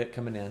 1 pick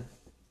coming in,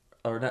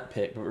 or not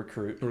pick, but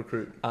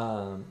recruit.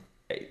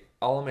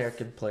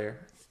 All-American player.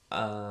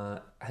 I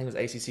think it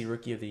was ACC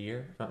Rookie of the Year,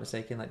 if I'm not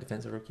mistaken,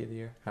 Defensive Rookie of the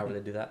Year, however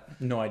they do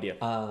that. No idea.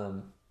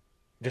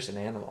 Just an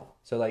animal.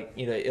 So,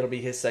 it'll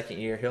be his second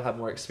year. He'll have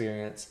more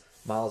experience.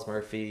 Miles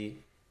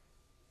Murphy.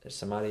 There's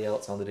somebody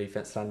else on the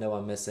defense that I know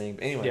I'm missing.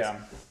 But anyways,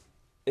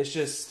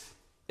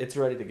 it's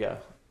ready to go.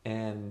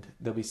 And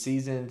they'll be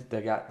seasoned.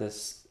 They got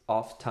this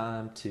off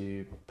time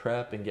to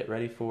prep and get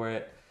ready for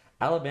it.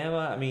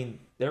 Alabama,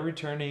 they're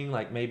returning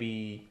I think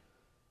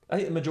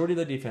the majority of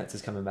their defense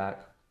is coming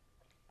back.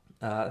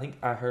 I think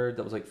I heard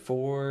that was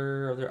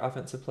 4 of their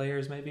offensive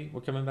players maybe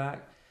were coming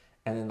back.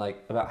 And then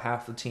about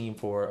half the team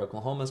for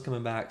Oklahoma's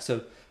coming back.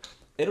 So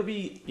it'll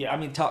be,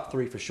 top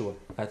 3 for sure.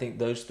 I think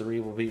those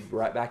 3 will be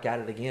right back at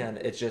it again.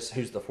 It's just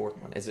who's the 4th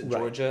one? Is it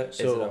Georgia? Is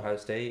it Ohio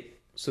State?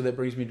 So that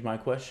brings me to my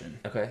question.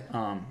 Okay.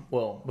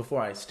 Well,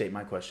 before I state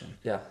my question.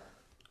 Yeah.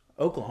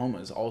 Oklahoma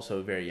is also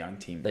a very young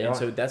team. They are.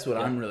 So that's what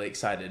I'm really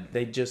excited.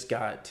 They just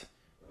got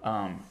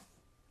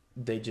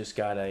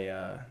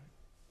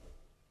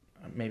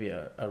maybe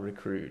a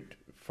recruit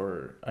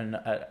for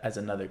as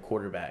another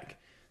quarterback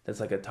that's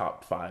a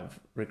top 5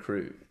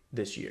 recruit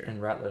this year.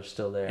 And Rattler's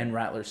still there.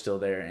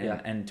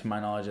 And to my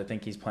knowledge, I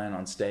think he's planning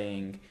on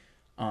staying.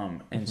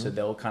 So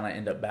they'll kind of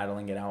end up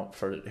battling it out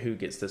for who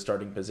gets the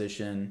starting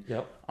position.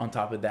 Yep. On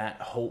top of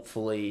that,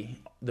 hopefully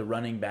the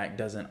running back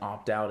doesn't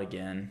opt out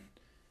again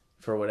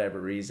for whatever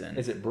reason.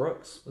 Is it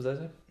Brooks? Was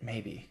that it?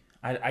 Maybe.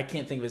 I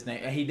can't think of his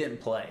name. He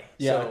didn't play.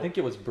 Yeah, so, I think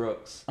it was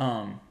Brooks.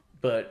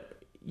 But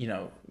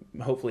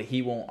hopefully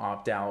he won't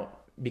opt out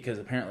because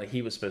apparently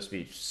he was supposed to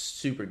be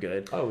super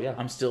good. Oh yeah.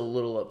 I'm still a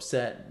little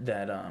upset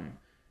that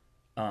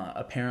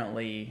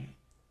apparently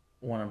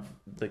one of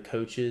the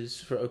coaches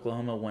for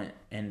Oklahoma went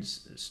and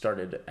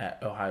started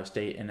at Ohio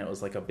State, and it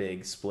was a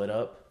big split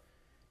up,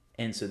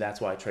 and so that's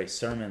why Trey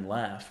Sermon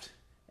left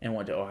and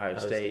went to Ohio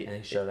State, and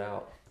he showed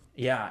out.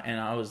 Yeah, and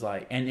I was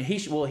and he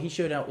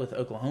showed out with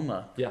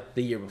Oklahoma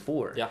the year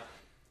before. Yeah.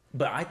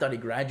 But I thought he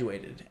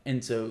graduated.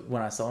 And so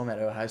when I saw him at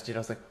Ohio State, I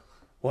was like,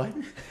 what?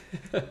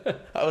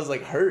 I was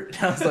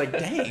hurt. I was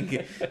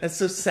dang, that's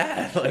so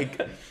sad.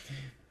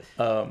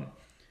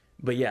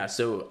 But yeah,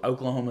 so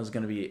Oklahoma is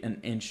going to be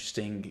an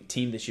interesting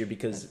team this year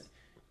because,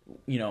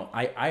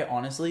 I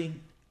honestly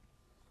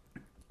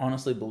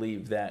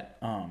believe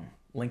that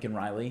Lincoln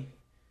Riley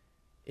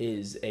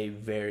is a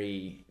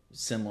very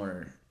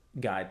similar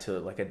guy to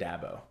a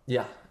Dabo.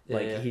 Yeah.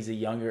 He's a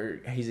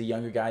younger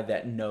guy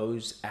that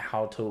knows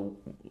how to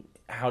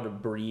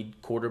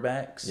breed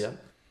quarterbacks. Yeah.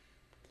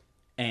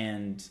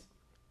 And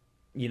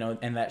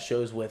and that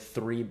shows with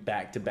 3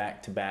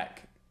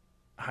 back-to-back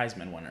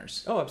Heisman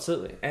winners. Oh,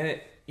 absolutely. And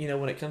it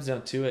when it comes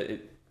down to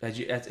it,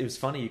 it was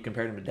funny you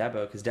compared him to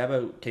Dabo because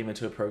Dabo came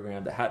into a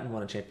program that hadn't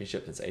won a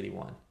championship since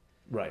 81.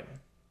 Right.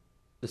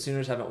 The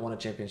Sooners haven't won a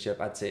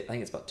championship, I think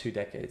it's about 2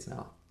 decades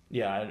now.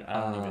 Yeah,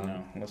 I don't even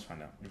know. Let's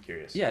find out. I'm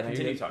curious. Yeah,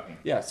 continue talking.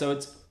 Yeah, so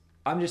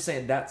I'm just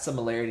saying that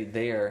similarity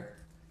there,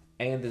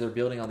 and that they're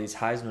building on these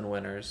Heisman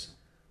winners.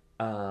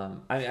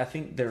 I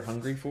think they're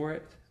hungry for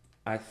it.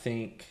 I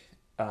think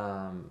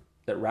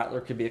that Rattler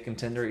could be a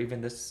contender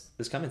even this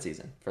coming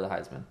season for the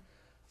Heisman.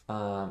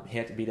 He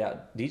had to beat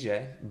out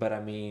DJ, but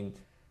I mean,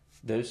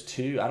 those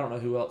two, I don't know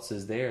who else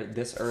is there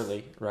this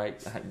early, right?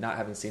 Not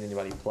having seen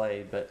anybody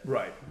play, but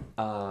right,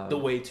 the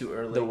way too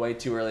early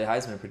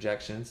Heisman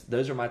projections.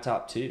 Those are my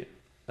top two.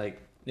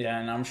 Like, yeah,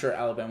 and I'm sure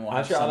Alabama will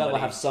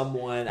have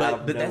someone out of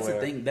nowhere. But that's the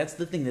thing. That's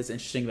the thing that's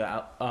interesting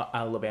about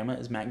Alabama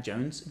is Mac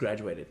Jones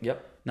graduated.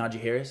 Yep.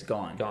 Najee Harris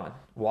gone.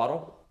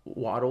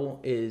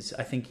 Waddle is,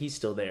 I think he's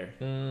still there.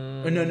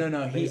 No.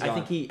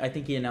 I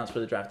think he announced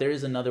for the draft. There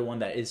is another one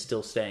that is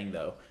still staying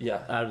though.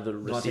 Yeah. Out of the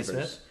receivers.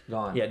 Smith?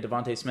 Gone. Yeah,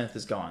 Devontae Smith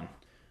is gone.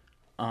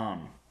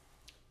 And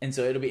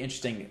so it'll be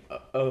interesting.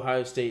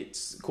 Ohio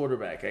State's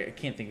quarterback, I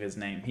can't think of his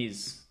name.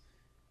 He's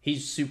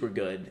super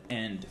good.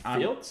 And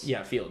Fields?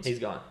 Yeah, Fields. He's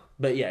gone.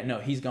 But yeah, no,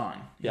 he's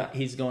gone. Yeah.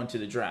 He's going to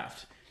the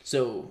draft.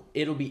 So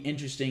it'll be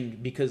interesting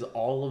because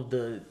all of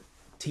the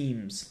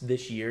teams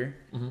this year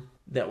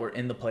that were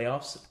in the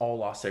playoffs all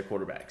lost their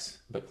quarterbacks.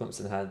 But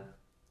Clemson had...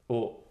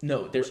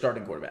 No, they're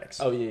starting quarterbacks.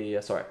 Oh,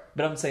 yeah, sorry.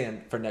 But I'm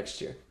saying for next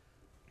year,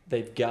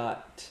 they've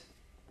got...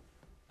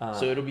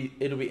 so it'll be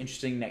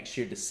interesting next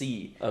year to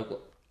see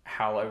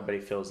how everybody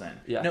fills in.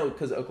 Yeah. No,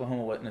 because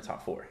Oklahoma wasn't in the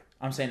top 4.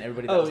 I'm saying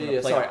everybody that was in the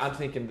playoffs. Sorry. I'm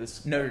thinking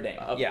this... Notre Dame.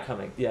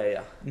 Upcoming.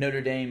 Yeah.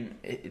 Notre Dame,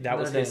 that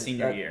was his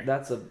senior year.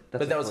 That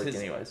was his...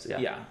 anyways.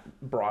 Yeah.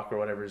 Brock or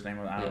whatever his name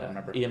was. I don't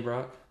remember. Ian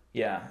Brock?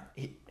 Yeah.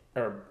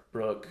 Or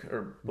Brooke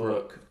or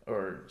Brooke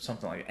or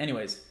something like that.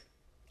 Anyways,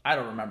 I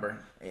don't remember.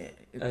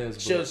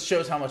 It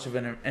shows how much of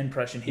an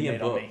impression he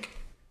made on me.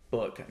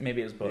 Book.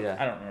 Maybe it was Book. Yeah.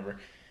 I don't remember.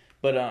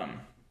 But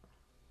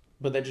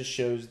that just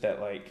shows that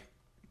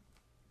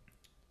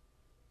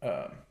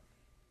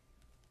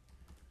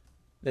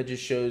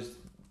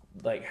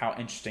how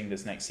interesting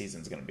this next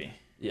season's going to be.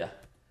 Yeah.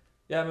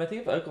 Yeah, I mean, I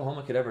think if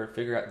Oklahoma could ever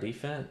figure out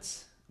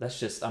defense, that's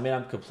just, I mean,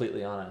 I'm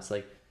completely honest.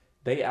 Like,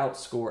 they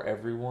outscore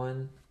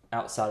everyone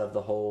outside of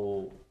the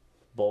whole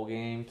bowl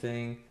game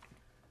thing.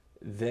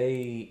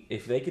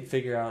 If they could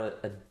figure out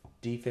a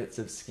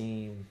defensive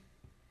scheme,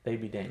 they'd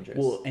be dangerous.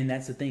 Well, and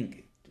that's the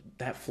thing.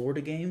 That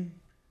Florida game,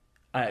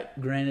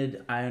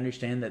 granted, I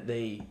understand that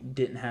they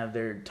didn't have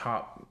their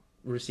top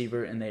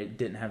receiver and they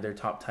didn't have their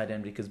top tight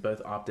end because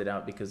both opted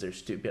out because they're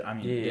stupid. I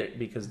mean,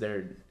 because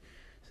they're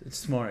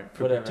smart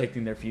for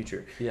protecting their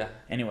future. Yeah.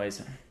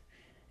 Anyways,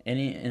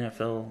 any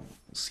NFL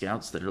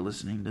scouts that are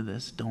listening to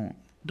this,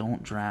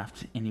 don't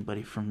draft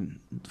anybody from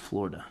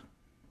Florida.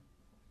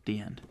 The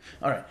end.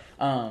 All right.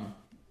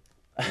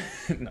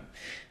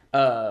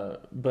 No.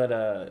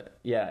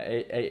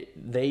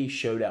 They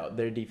showed out.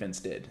 Their defense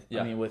did.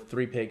 Yeah. I mean, with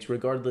 3 picks,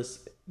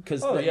 regardless,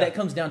 because that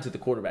comes down to the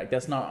quarterback.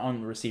 That's not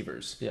on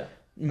receivers. Yeah.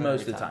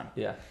 Most of the time.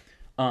 Yeah.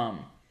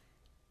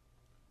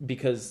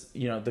 Because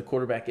the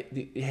quarterback,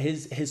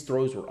 his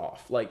throws were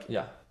off.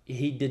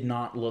 He did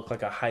not look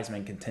like a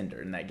Heisman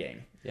contender in that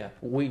game. Yeah.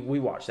 We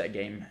watched that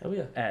game. Oh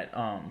yeah. At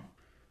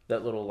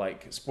that little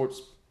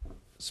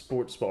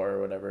sports bar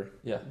or whatever.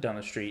 Yeah. Down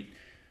the street.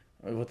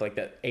 With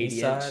that 80-inch...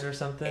 Eastside or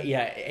something?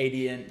 Yeah,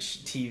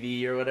 80-inch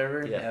TV or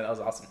whatever. Yeah, that was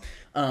awesome.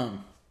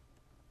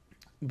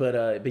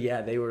 But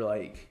yeah, they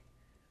were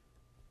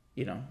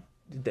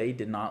they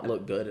did not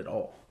look good at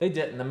all. They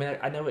didn't. I mean,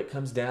 I know it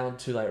comes down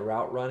to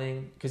route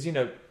running because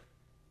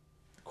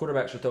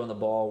quarterbacks are throwing the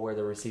ball where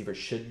the receivers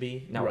should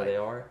be, not where they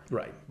are.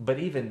 Right. But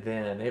even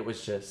then, it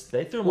was just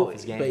they threw him off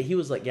his game. But he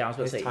was I was about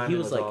to say he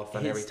was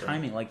his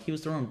timing, he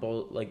was throwing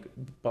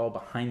ball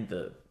behind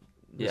the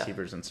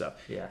receivers and stuff.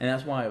 Yeah. And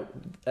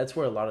that's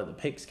where a lot of the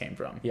picks came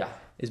from. Yeah.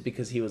 Is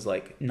because he was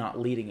not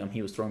leading them,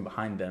 he was throwing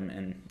behind them,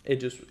 and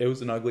it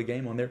was an ugly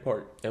game on their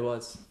part. It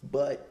was.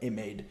 But it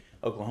made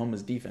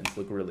Oklahoma's defense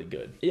look really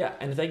good. Yeah,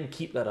 and if they can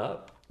keep that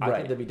up, I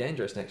think they'll be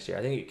dangerous next year.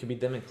 I think it could be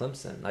them and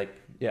Clemson.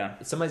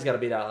 Somebody's got to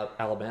beat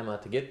Alabama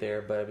to get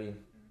there, but I mean...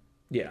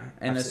 Yeah,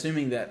 and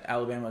assuming that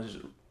Alabama's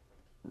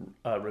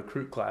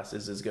recruit class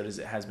is as good as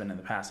it has been in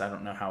the past, I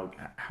don't know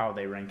how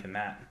they rank in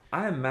that.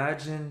 I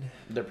imagine...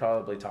 They're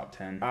probably top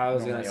 10. I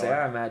was going to say,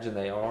 I imagine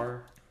they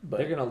are. But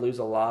they're going to lose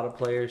a lot of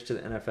players to the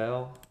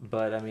NFL,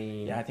 but I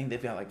mean... Yeah, I think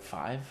they've got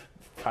 5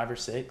 or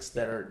 6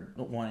 that are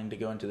wanting to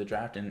go into the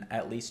draft, and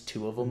at least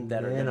 2 of them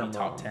that are going to be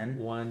top 10.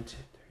 1, 2,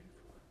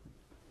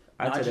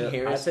 3,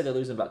 4. I'd say they're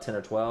losing about 10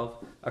 or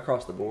 12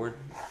 across the board.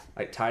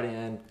 Tight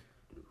end,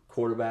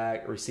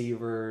 quarterback,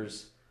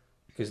 receivers,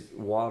 because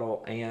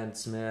Waddle and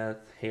Smith,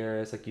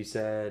 Harris, like you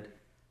said.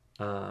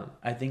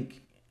 I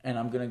think, and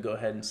I'm going to go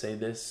ahead and say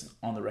this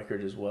on the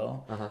record as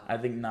well, I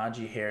think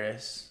Najee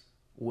Harris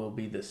will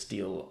be the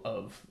steal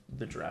of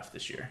the draft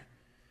this year.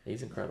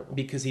 He's incredible.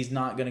 Because he's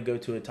not going to go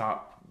to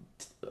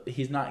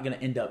he's not going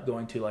to end up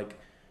going to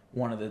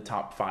one of the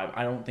top 5.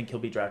 I don't think he'll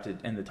be drafted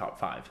in the top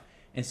 5.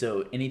 And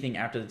so anything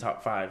after the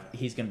top 5,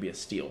 he's going to be a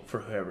steal for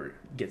whoever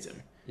gets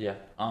him. Yeah.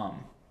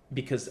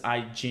 Because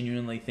I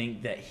genuinely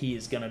think that he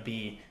is going to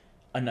be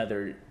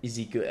another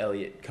Ezekiel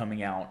Elliott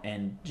coming out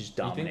and just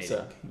dominating. You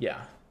think so?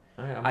 Yeah.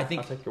 All right, I'll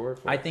take your word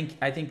for it.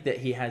 I think that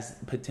he has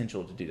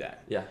potential to do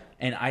that. Yeah.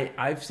 And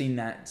I've seen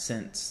that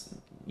since,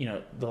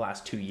 the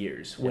last 2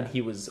 years when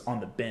he was on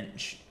the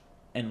bench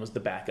and was the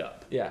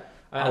backup. Yeah.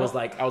 I was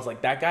like,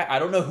 that guy, I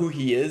don't know who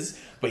he is,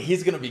 but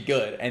he's going to be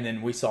good. And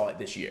then we saw it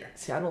this year.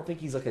 See, I don't think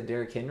he's like a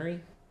Derrick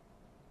Henry,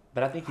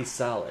 but I think he's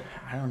solid.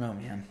 I don't know,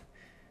 man.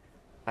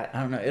 I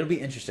don't know. It'll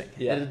be interesting.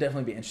 Yeah. It'll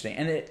definitely be interesting.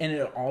 And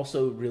it'll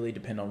also really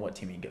depend on what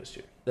team he goes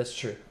to. That's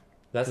true.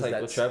 That's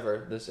like with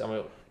Trevor.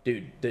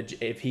 Dude,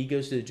 if he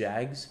goes to the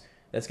Jags,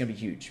 that's going to be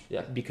huge.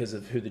 Yeah. Because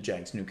of who the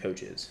Jags' new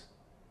coach is.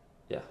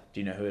 Yeah.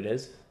 Do you know who it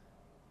is?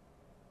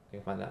 You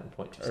can find that in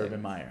point 2 Urban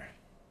seconds. Meyer.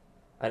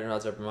 I didn't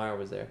realize Urban Meyer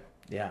was there.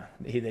 Yeah.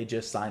 They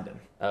just signed him.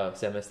 Oh,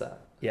 see, I missed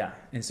that. Yeah.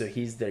 And so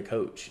he's their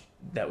coach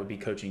that would be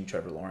coaching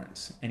Trevor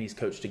Lawrence. And he's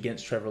coached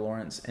against Trevor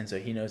Lawrence, and so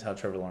he knows how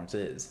Trevor Lawrence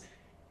is.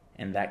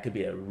 And that could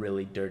be a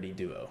really dirty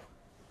duo.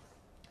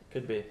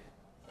 Could be.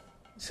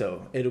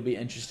 So it'll be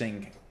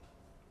interesting.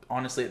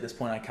 Honestly, at this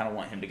point, I kind of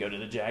want him to go to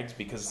the Jags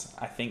because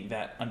I think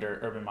that under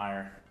Urban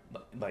Meyer,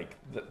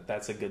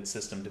 that's a good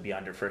system to be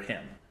under for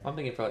him. I'm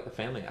thinking for like the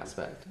family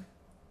aspect.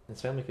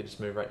 His family could just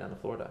move right down to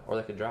Florida, or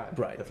they could drive.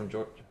 Right. They're from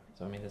Georgia,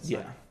 so I mean, it's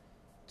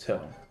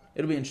So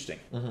it'll be interesting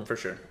for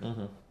sure.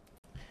 Mm-hmm.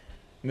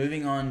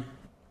 Moving on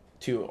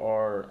to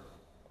our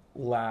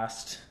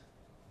last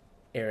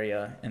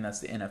area, and that's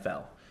the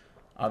NFL.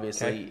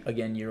 Obviously,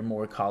 again, you're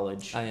more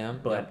college. I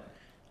am,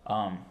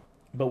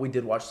 but we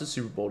did watch the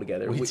Super Bowl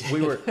together.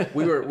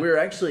 We were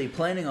actually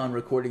planning on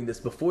recording this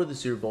before the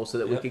Super Bowl so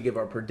that we could give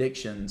our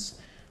predictions.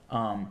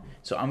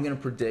 So I'm going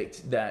to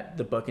predict that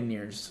the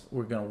Buccaneers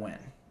were going to win.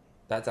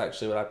 That's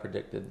actually what I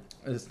predicted.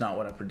 It's not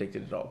what I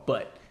predicted at all,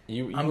 but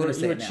I'm going to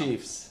say you it now.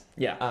 Chiefs.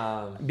 Yeah,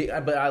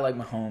 but I like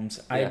Mahomes.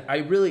 Yeah.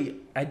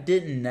 I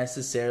didn't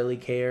necessarily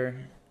care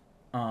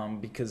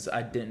because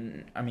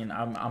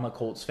I'm a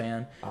Colts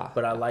fan,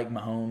 but I like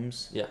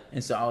Mahomes. Yeah,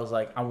 and so I was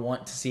like, I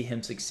want to see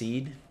him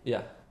succeed.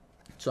 Yeah.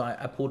 So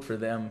I pulled for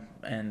them,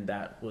 and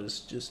that was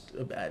just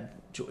a bad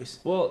choice.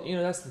 Well,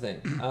 that's the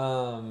thing.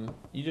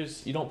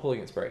 You don't pull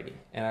against Brady,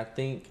 and I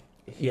think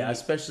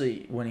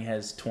especially when he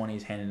has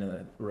 20s handing to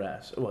the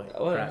refs.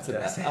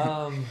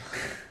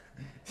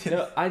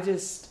 I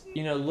just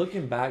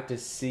looking back to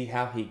see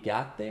how he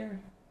got there.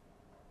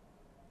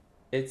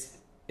 It's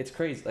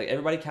crazy. Like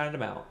everybody counted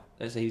him out.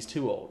 They say he's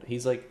too old.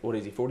 He's like, what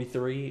is he?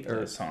 43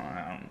 or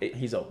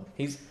he's old.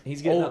 He's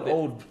getting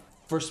old.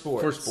 For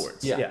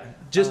sports. Yeah.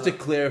 Just to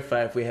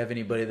clarify, if we have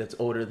anybody that's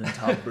older than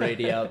Tom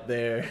Brady out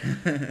there.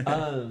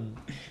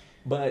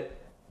 But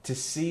to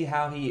see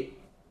how he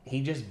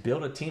just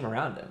built a team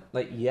around him.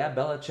 Like, yeah,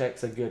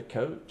 Belichick's a good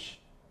coach.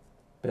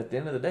 But at the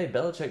end of the day,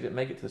 Belichick didn't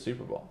make it to the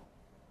Super Bowl.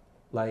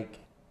 Like,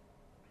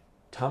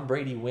 Tom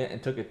Brady went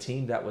and took a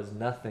team that was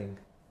nothing,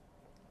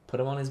 put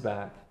him on his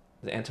back.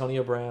 It was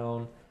Antonio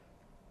Brown,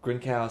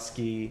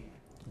 Gronkowski,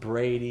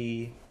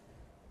 Brady.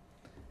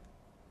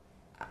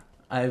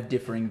 I have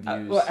differing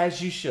views. Well,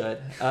 as you should.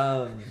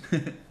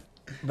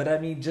 But I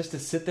mean, just to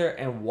sit there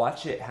and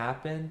watch it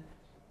happen,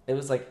 it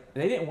was like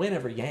they didn't win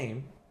every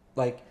game.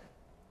 Like,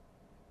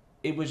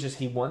 it was just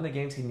he won the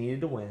games he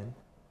needed to win,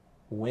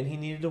 when he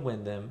needed to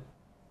win them,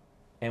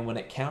 and when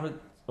it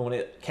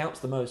counts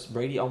the most,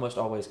 Brady almost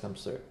always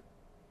comes through.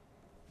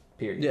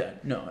 Period. Yeah,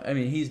 no, I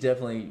mean he's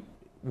definitely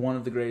one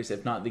of the greatest,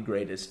 if not the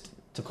greatest,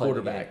 to play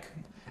quarterback.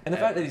 And the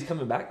fact that he's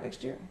coming back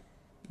next year.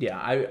 Yeah,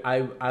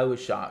 I was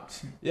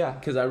shocked. Yeah,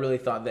 because I really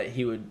thought that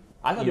he would.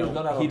 I thought he was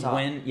going out on top.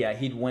 Win. Yeah,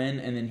 he'd win,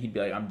 and then he'd be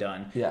like, "I'm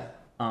done." Yeah.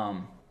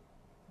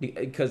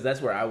 Because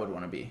that's where I would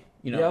want to be.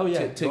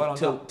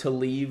 To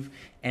leave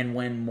and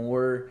win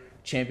more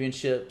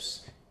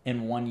championships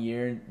in 1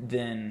 year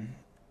than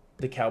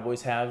the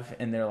Cowboys have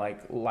in their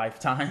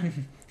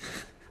lifetime.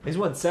 He's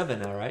won 7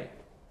 now, right?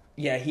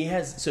 Yeah, he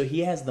has. So he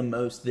has the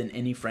most than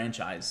any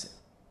franchise.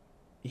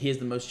 He has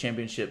the most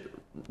championship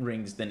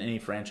rings than any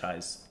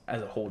franchise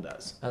as a whole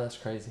does. Oh, that's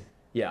crazy.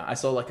 Yeah, I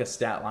saw a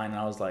stat line and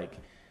I was like,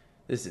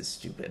 this is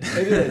stupid.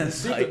 It is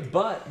stupid,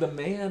 but the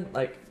man,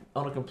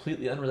 on a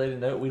completely unrelated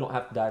note, we don't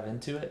have to dive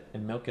into it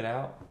and milk it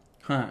out.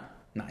 Huh.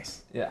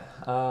 Nice. Yeah.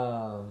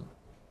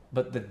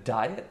 But the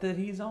diet that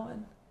he's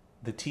on,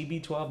 the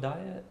TB12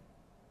 diet,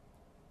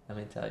 let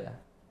me tell you.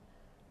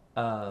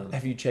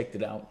 Have you checked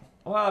it out?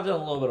 Well, I've done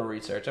a little bit of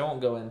research. I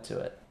won't go into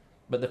it.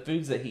 But the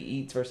foods that he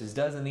eats versus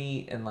doesn't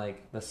eat, and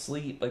the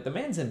sleep, the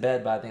man's in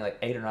bed by I think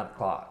 8 or 9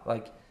 o'clock.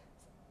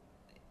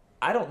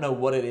 I don't know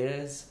what it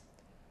is,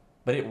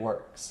 but it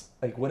works.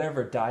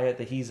 Whatever diet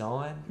that he's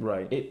on,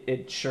 right?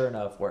 It sure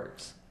enough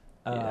works.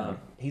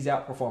 He's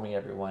outperforming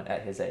everyone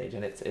at his age,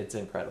 and it's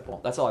incredible.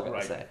 That's all I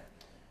got to say.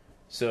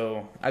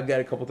 So I've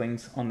got a couple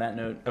things on that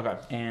note. Okay,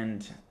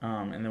 and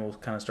then we'll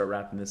kind of start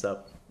wrapping this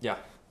up. Yeah,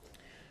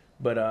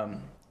 but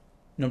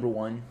number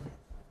one.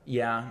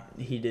 Yeah,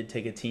 he did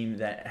take a team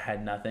that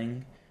had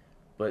nothing,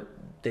 but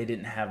they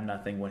didn't have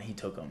nothing when he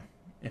took them,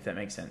 if that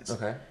makes sense.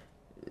 Okay.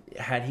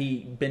 Had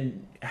he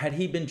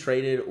been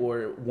traded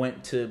or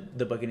went to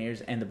the Buccaneers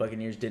and the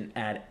Buccaneers didn't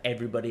add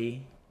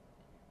everybody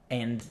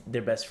and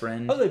their best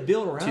friend. Oh, they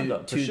build around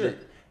them, for sure.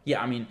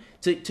 Yeah, I mean,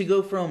 to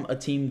go from a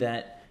team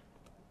that,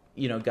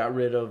 got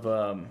rid of,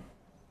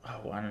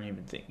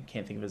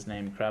 can't think of his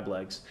name, Crab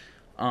Legs.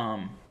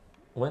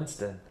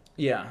 Winston.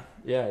 Yeah.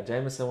 Yeah,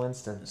 Jameson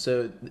Winston.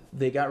 So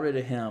they got rid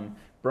of him,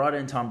 brought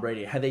in Tom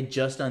Brady. Had they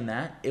just done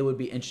that, it would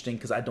be interesting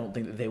because I don't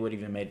think that they would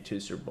even made it to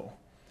the Super Bowl.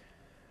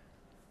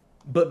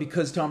 But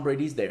because Tom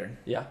Brady's there,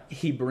 yeah,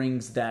 he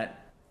brings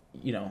that,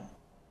 the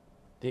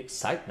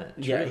excitement.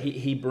 Yeah,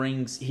 he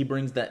brings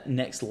that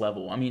next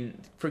level. I mean,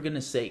 for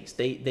goodness sakes,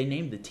 they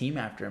named the team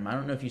after him. I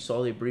don't know if you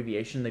saw the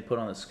abbreviation they put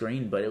on the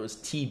screen, but it was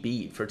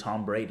TB for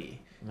Tom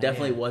Brady. Man.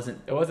 Definitely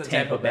wasn't. It wasn't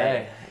Tampa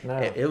Bay. No.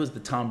 It was the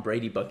Tom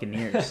Brady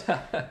Buccaneers.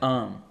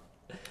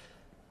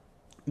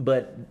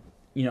 But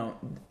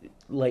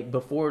like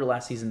before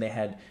last season, they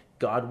had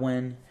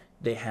Godwin.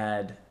 They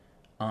had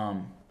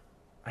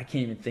I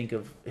can't even think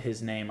of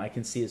his name. I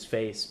can see his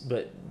face,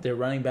 but their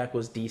running back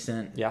was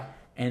decent. Yeah.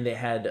 And they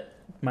had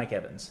Mike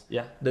Evans.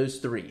 Yeah. Those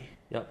three.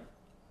 Yep.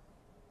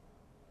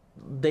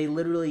 They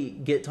literally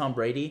get Tom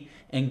Brady,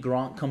 and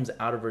Gronk comes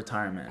out of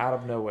retirement. Out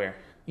of nowhere.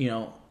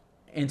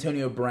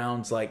 Antonio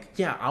Brown's like,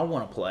 yeah, I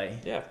want to play.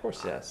 Yeah, of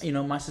course, yes.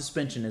 My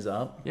suspension is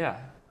up. Yeah.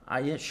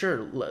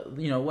 Sure.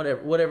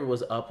 Whatever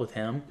was up with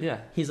him. Yeah.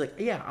 He's like,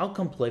 yeah, I'll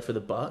come play for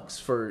the Bucks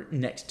for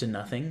next to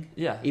nothing.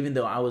 Yeah. Even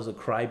though I was a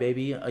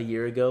crybaby a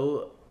year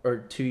ago or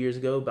 2 years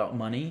ago about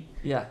money.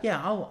 Yeah.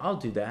 Yeah, I'll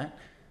do that.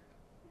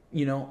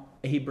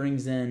 He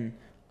brings in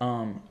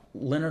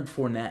Leonard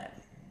Fournette.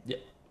 Yeah.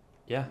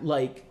 Yeah.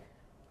 Like,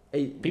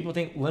 people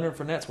think Leonard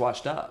Fournette's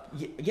washed up.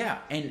 Yeah,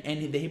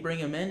 and they bring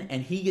him in,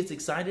 and he gets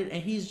excited,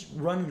 and he's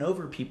running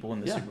over people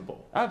in the Super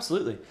Bowl.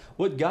 Absolutely.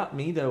 What got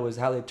me, though, is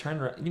how they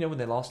turned around. When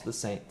they lost to the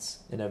Saints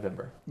in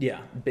November.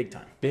 Yeah, big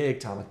time. Big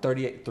time, like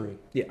 38-3.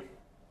 Yeah.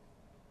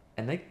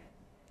 And they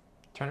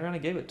turned around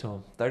and gave it to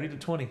him,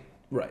 30-20.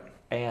 Right.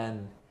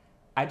 And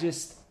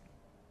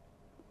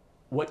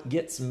what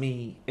gets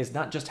me is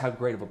not just how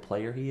great of a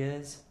player he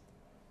is,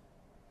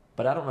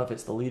 but I don't know if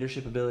it's the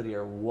leadership ability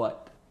or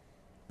what.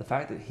 The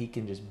fact that he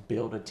can just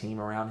build a team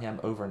around him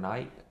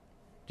overnight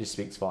just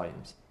speaks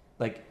volumes.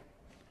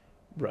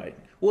 Right.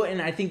 Well,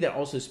 and I think that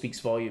also speaks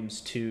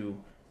volumes to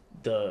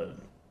the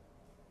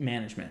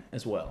management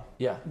as well.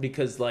 Yeah.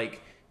 Because,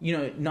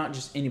 not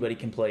just anybody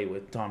can play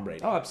with Tom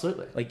Brady. Oh,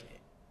 absolutely.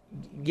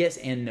 Yes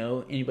and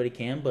no, anybody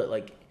can, but,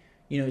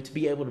 to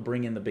be able to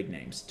bring in the big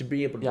names, to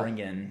be able to bring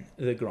in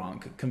the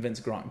Gronk, convince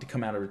Gronk to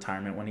come out of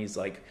retirement when he's,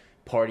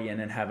 partying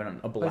and having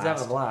a blast. He's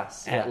having a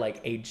blast. At,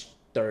 age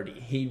 30.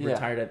 He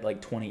retired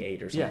at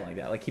 28 or something like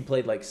that. He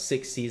played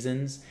 6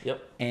 seasons.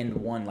 Yep. And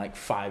won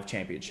 5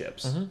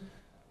 championships. Mm-hmm.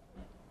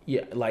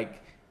 Yeah,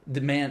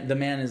 the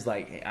man is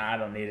I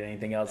don't need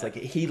anything else.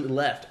 He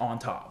left on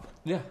top.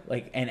 Yeah.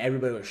 And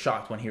everybody was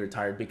shocked when he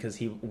retired because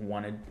he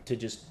wanted to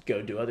just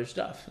go do other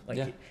stuff.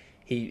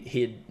 He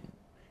had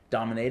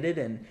dominated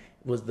and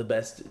was the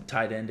best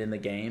tight end in the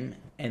game,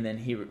 and then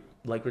he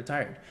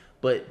retired.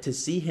 But to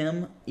see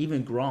him,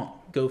 even Gronk,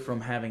 go from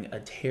having a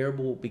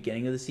terrible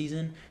beginning of the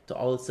season to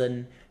all of a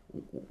sudden,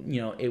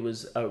 it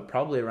was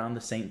probably around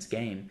the Saints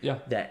game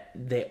that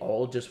they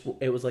all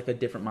it was like a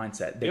different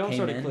mindset. They all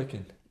started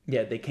clicking.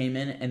 Yeah, they came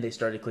in and they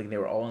started clicking. They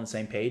were all on the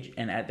same page.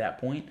 And at that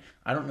point,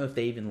 I don't know if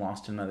they even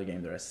lost another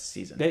game the rest of the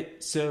season.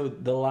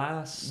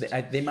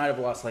 They might have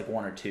lost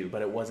 1 or 2,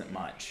 but it wasn't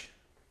much.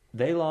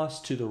 They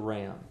lost to the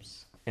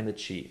Rams and the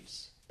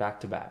Chiefs back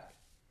to back.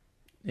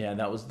 Yeah,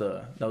 that was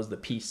the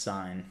peace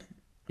sign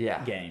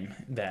game.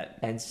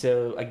 And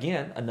so,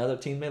 again, another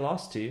team they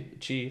lost to, the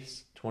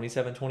Chiefs,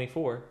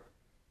 27-24.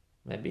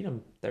 They beat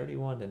them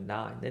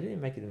 31-9. They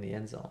didn't make it in the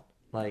end zone.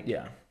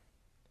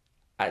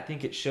 I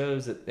think it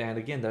shows that, and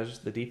again,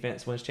 the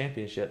defense wins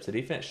championships. The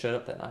defense showed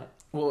up that night.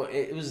 Well,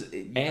 it was...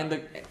 And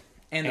the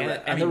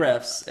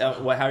refs.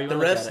 How you the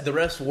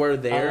refs were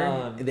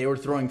there. They were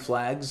throwing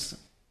flags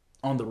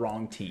on the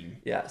wrong team.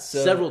 Yeah,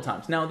 several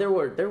times. Now there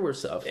were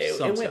stuff. It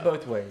went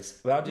both ways.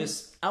 But it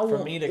was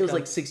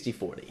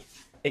 60-40.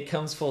 It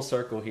comes full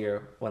circle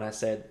here when I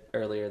said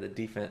earlier that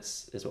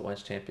defense is what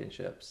wins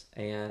championships.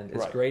 And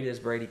as great as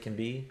Brady can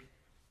be,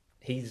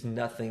 he's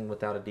nothing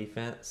without a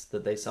defense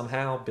that they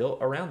somehow built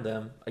around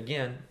them.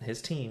 Again,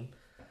 his team.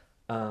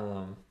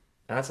 And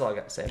that's all I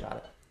got to say about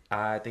it.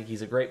 I think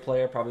he's a great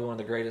player, probably one of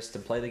the greatest to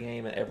play the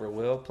game and ever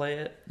will play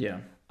it. Yeah.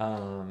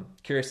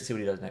 Curious to see what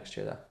he does next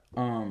year,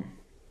 though.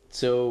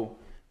 So,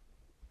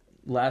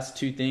 last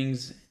 2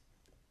 things.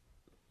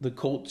 The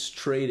Colts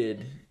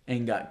traded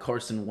and got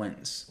Carson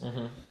Wentz.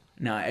 Mm-hmm.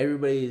 Now,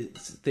 everybody's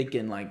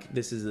thinking,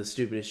 this is the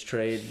stupidest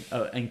trade,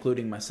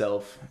 including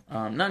myself.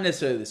 Not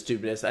necessarily the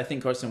stupidest. I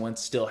think Carson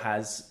Wentz still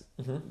has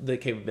the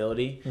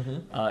capability.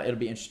 Mm-hmm. It'll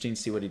be interesting to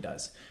see what he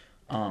does.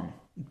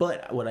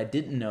 But what I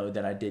didn't know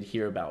that I did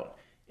hear about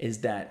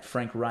is that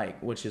Frank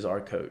Reich, which is our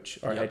coach,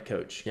 our head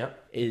coach,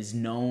 is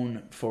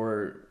known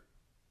for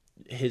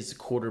his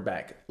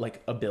quarterback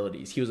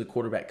abilities. He was a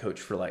quarterback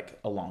coach for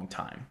a long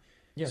time.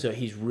 Yeah. So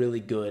he's really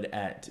good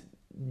at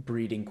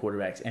breeding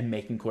quarterbacks and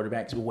making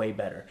quarterbacks way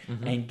better.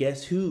 Mm-hmm. And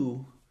guess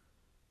who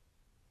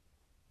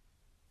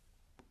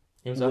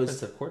He was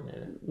offensive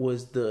coordinator.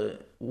 Was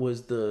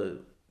the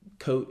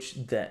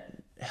coach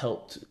that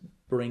helped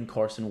bring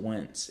Carson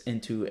Wentz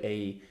into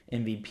a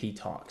MVP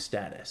talk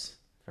status.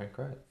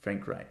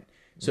 Frank Wright.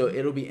 So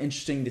it'll be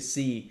interesting to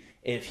see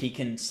if he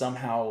can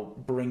somehow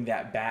bring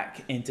that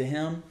back into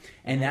him,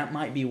 and that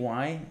might be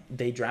why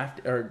they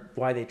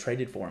why they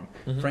traded for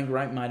him. Frank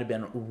Wright might have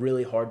been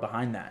really hard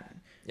behind that.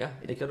 Yeah,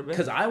 it could have been.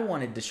 Because I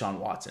wanted Deshaun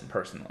Watson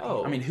personally.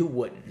 Oh, I mean, who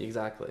wouldn't?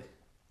 Exactly.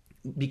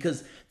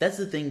 Because that's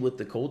the thing with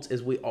the Colts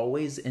is we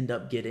always end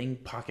up getting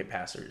pocket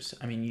passers.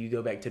 I mean, you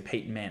go back to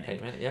Peyton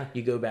Manning. Yeah.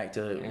 You go back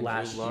to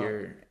last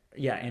year.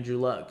 Yeah, Andrew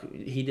Luck.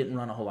 He didn't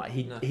run a whole lot.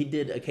 He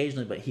did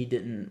occasionally, but he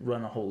didn't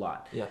run a whole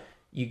lot. Yeah.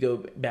 You go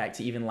back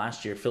to even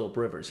last year, Phillip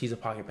Rivers. He's a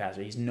pocket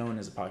passer. He's known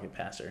as a pocket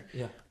passer.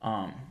 Yeah.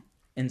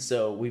 And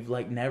so we've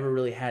never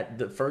really had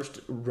the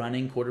first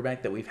running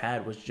quarterback that we've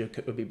had was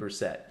Jacoby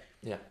Brissett.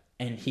 Yeah.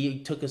 And he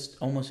took us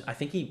I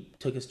think he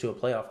took us to a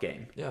playoff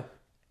game. Yeah.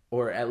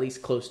 Or at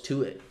least close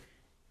to it.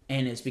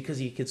 And it's because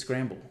he could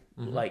scramble.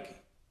 And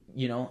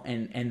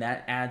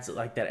that adds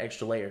that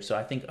extra layer. So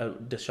I think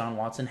Deshaun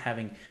Watson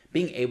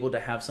being able to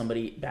have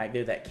somebody back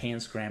there that can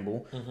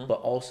scramble, but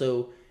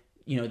also,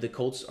 the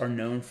Colts are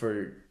known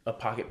for a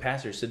pocket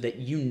passer, so that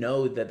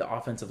that the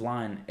offensive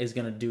line is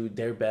going to do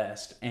their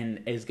best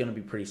and is going to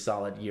be pretty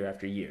solid year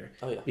after year.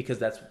 Oh, yeah. Because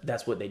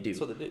that's what they do.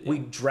 That's what they do, yeah. We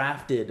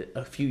drafted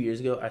a few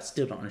years ago. I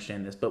still don't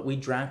understand this, but we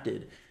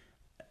drafted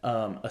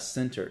a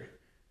center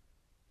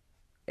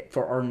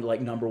for our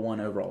number one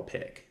overall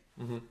pick,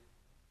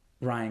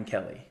 Ryan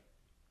Kelly.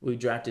 We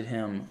drafted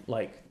him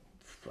I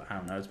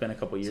don't know. It's been a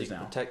couple years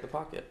now. Protect the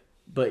pocket.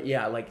 But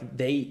yeah,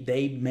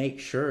 they make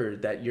sure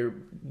that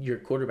your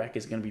quarterback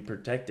is going to be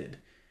protected,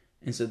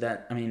 and so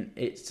that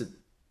it's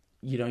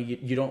you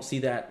don't see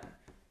that.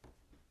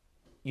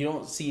 You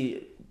don't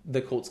see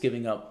the Colts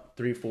giving up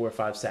 3, 4,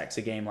 5 sacks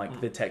a game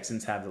like the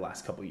Texans have the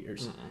last couple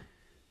years.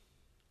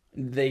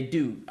 They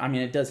do.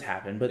 It does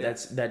happen, but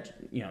that's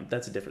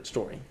a different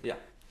story. Yeah.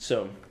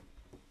 So,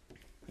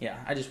 yeah,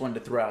 I just wanted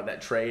to throw out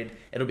that trade.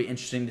 It'll be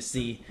interesting to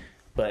see.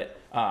 But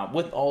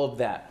with all of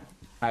that,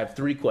 I have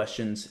 3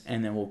 questions,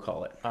 and then we'll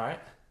call it. All right.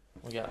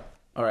 We got.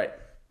 All right.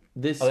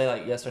 Are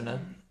they yes or no?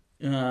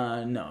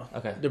 No.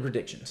 Okay. The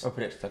predictions.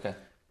 Predictions. Okay.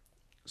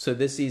 So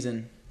this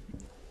season,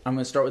 I'm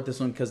going to start with this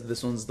one because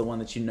this one's the one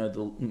that you know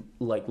the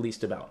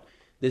least about.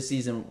 This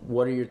season,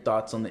 what are your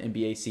thoughts on the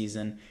NBA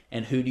season,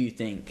 and who do you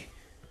think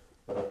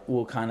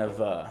will kind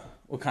of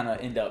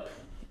end up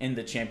in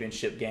the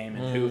championship game,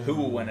 and who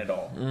will win it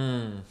all?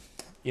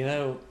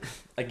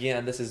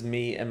 Again, this is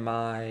me and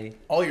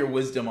all your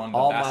wisdom on the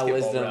basketball my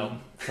wisdom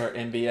realm for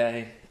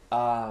NBA.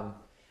 I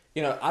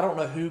don't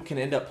know who can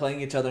end up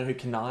playing each other and who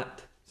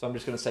cannot. So I'm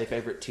just going to say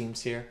favorite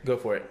teams here. Go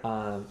for it.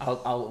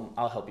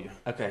 I'll help you.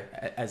 Okay,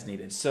 as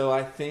needed. So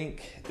I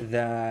think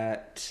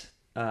that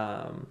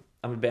I'm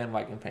a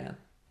bandwagon fan.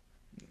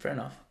 Fair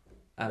enough.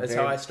 That's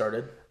how I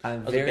started. I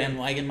was a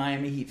bandwagon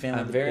Miami Heat fan.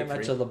 I'm very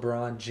much a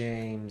LeBron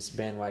James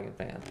bandwagon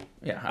fan.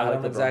 Yeah, I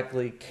don't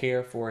exactly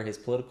care for his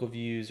political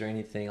views or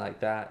anything like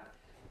that.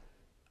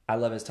 I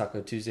love his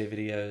Taco Tuesday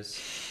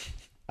videos.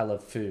 I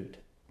love food.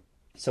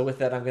 So with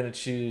that, I'm going to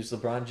choose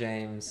LeBron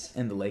James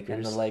and the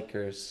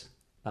Lakers.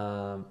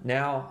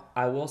 Now,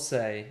 I will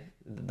say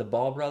the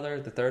Ball brother,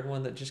 the third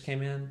one that just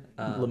came in,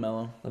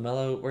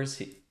 LaMelo, where's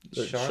he?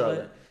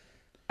 Charlotte.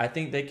 I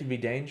think they could be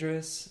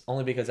dangerous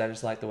only because I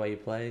just like the way he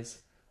plays.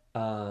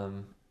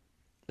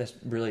 There's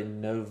really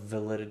no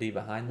validity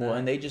behind that. Well,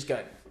 and they just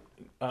got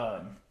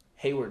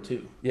Hayward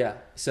too. Yeah.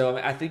 So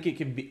I think it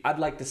could be. I'd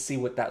like to see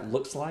what that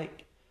looks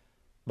like,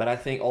 but I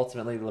think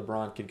ultimately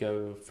LeBron could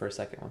go for a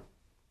second one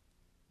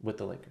with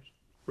the Lakers.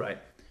 Right.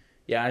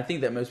 Yeah, I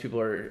think that most people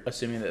are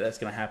assuming that that's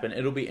going to happen.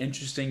 It'll be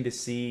interesting to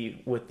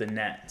see with the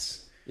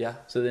Nets. Yeah.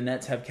 So the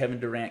Nets have Kevin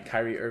Durant,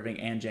 Kyrie Irving,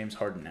 and James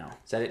Harden now.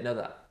 So I didn't know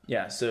that.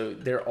 Yeah, so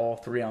they're all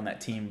 3 on that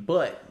team,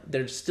 but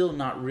they're still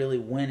not really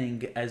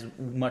winning as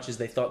much as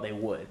they thought they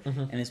would.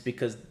 And it's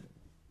because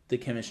the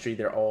chemistry,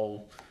 they're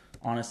all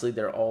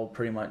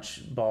pretty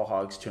much ball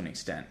hogs to an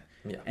extent.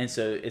 Yeah. And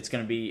so it's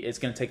going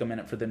to take a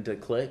minute for them to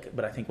click,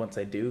 but I think once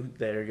they do,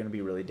 they're going to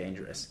be really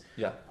dangerous.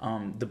 Yeah.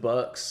 The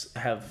Bucks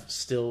have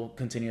still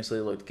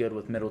continuously looked good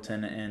with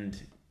Middleton and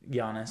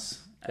Giannis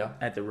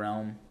at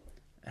the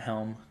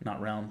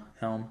helm.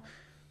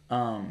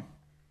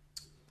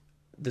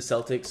 The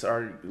Celtics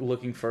are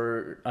looking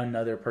for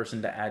another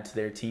person to add to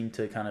their team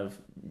to kind of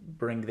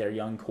bring their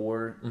young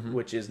core,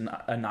 which is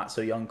not so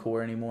young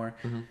core anymore.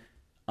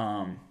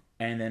 And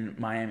then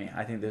Miami.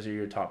 I think those are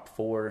your top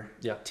 4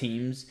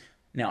 teams.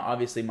 Now,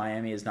 obviously,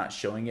 Miami is not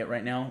showing it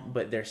right now,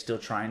 but they're still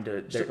trying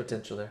to. There's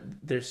potential there.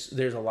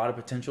 There's a lot of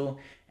potential,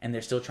 and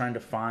they're still trying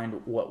to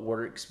find what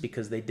works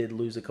because they did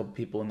lose a couple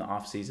people in the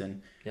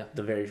offseason,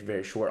 the very,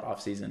 very short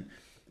offseason.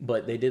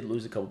 But they did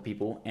lose a couple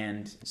people,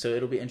 and so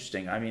it'll be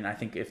interesting. I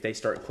think if they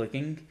start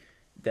clicking,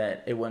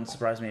 that it wouldn't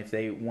surprise me if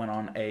they went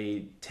on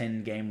a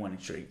 10-game winning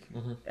streak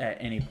at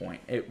any point.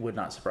 It would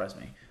not surprise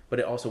me. But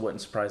it also wouldn't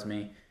surprise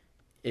me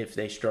if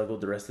they struggled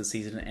the rest of the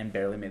season and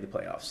barely made the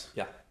playoffs.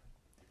 Yeah.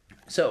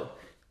 So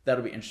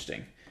that'll be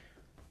interesting.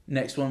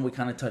 Next one, we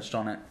kind of touched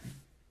on it.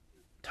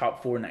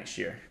 Top 4 next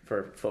year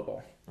for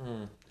football.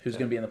 Who's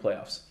going to be in the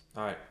playoffs?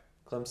 All right.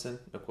 Clemson,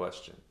 no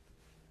question.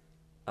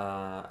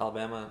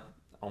 Alabama,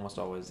 almost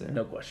always there.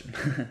 No question.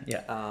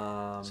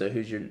 Yeah. So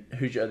who's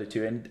your other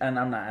two? And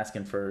I'm not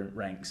asking for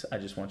ranks. I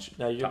just want you.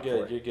 No, you're top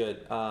good. 4. You're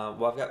good.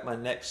 Well, I've got my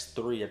next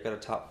 3. I've got a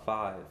top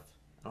 5. I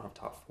don't have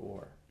top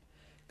 4.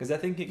 Because I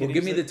think you can. Well,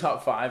 give me the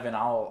top 5, and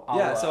I'll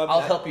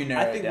help you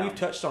narrow I it think down. we've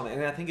touched on it,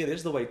 and I think it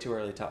is the way too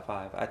early top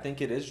 5. I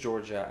think it is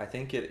Georgia. I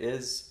think it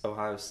is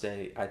Ohio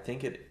State. I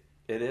think it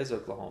is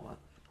Oklahoma.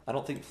 I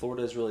don't think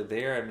Florida is really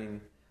there. I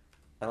mean,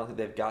 I don't think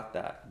they've got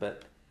that.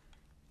 But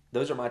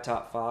those are my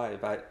top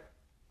 5.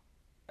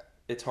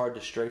 It's hard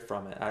to stray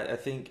from it. I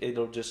think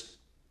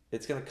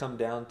it's going to come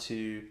down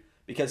to,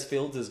 because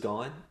Fields is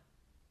gone,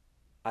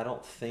 I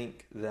don't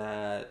think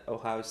that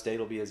Ohio State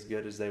will be as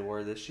good as they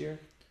were this year.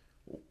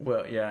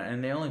 Well, yeah,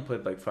 and they only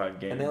played like 5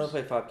 games. And they only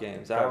played 5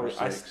 games. 5 or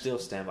I 6. still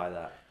stand by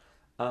that.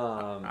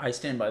 I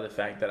stand by the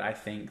fact that I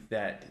think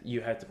that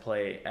you have to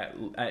play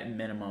at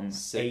minimum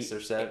 6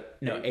 or 7.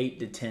 8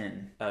 to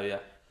 10. Oh yeah.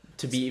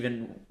 To be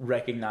even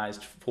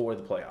recognized for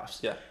the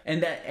playoffs. Yeah.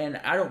 And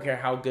I don't care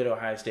how good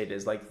Ohio State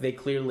is. Like, they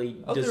clearly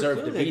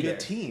deserve to be a good there.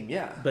 team,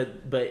 yeah.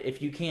 But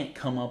if you can't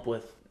come up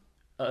with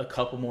a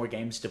couple more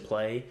games to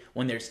play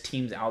when there's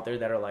teams out there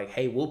that are like,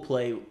 hey, we'll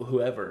play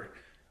whoever,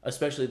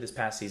 especially this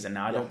past season.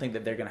 Now, I don't think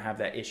that they're going to have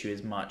that issue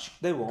as much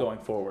going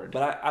forward.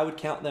 But I would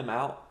count them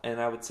out, and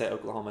I would say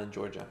Oklahoma and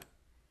Georgia.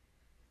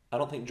 I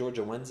don't think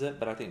Georgia wins it,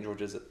 but I think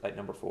Georgia's at like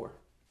number 4.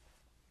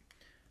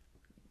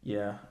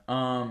 Yeah.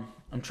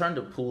 I'm trying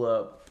to pull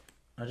up.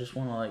 I just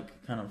want to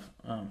like kind of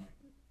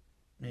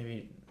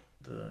maybe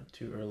the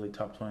too early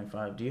top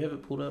 25. Do you have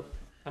it pulled up?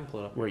 I'm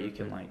pulled up. Where you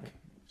can like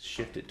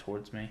shift it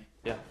towards me?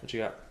 Yeah. What you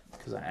got?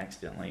 Because I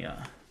accidentally.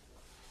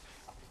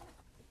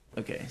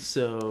 Okay,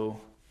 so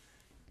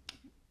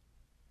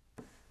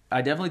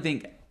I definitely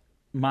think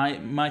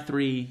my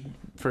 3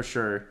 for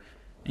sure,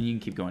 and you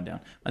can keep going down.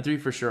 My 3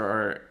 for sure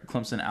are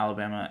Clemson,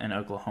 Alabama, and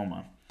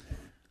Oklahoma.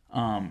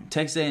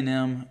 Texas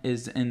A&M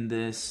is in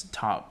this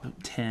top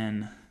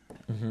 10,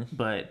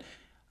 but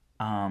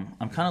I'm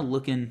kind of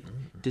looking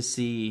to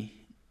see,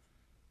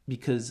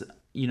 because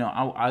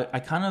I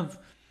kind of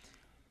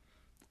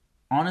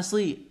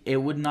honestly, it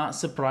would not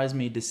surprise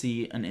me to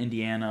see an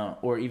Indiana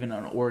or even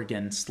an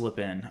Oregon slip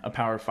in a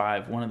Power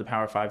 5, one of the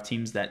Power 5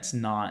 teams that's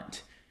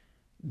not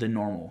the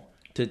normal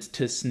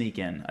to sneak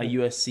in. A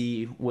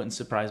USC wouldn't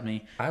surprise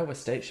me. Iowa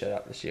State showed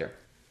out this year.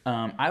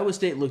 Iowa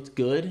State looked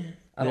good.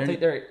 I don't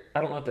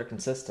know if they're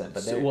consistent,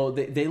 but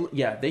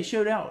they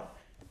showed out,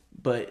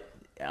 but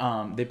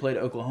they played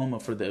Oklahoma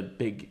for the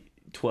Big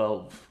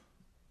 12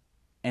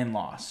 and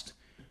lost.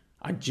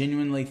 I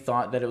genuinely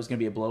thought that it was going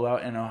to be a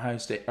blowout, and Iowa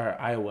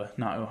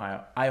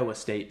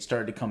State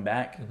started to come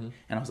back, and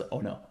I was like, oh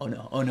no.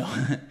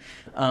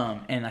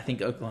 And I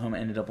think Oklahoma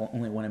ended up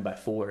only winning by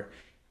 4,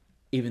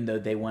 even though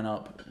they went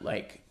up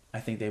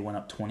I think they went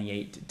up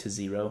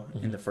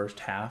 28-0 in the first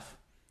half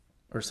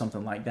or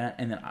something like that.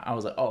 And then I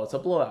was like, oh, it's a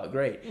blowout,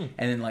 great.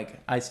 And then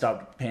I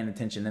stopped paying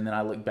attention, and then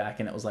I looked back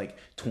and it was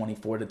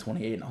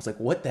 24-28, and I was like,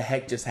 what the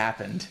heck just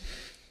happened?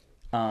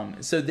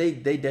 So they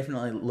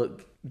definitely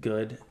look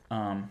good.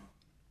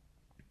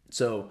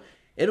 So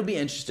it'll be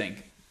interesting.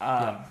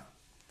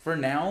 For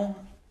now,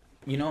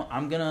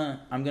 I'm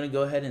gonna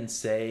go ahead and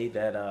say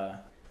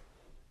that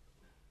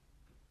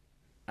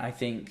I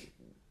think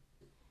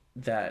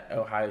that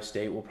Ohio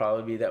State will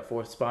probably be that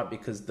 4th spot,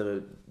 because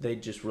they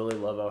just really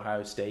love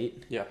Ohio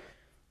State. Yeah.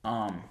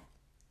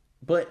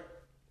 But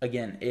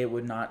again, it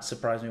would not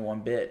surprise me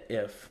one bit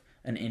if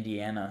an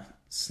Indiana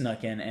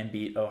snuck in and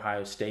beat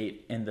Ohio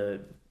State in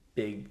the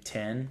Big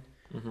 10.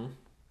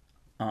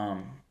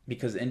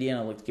 Because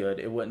Indiana looked good.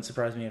 It wouldn't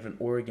surprise me if an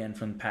Oregon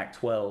from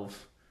Pac-12,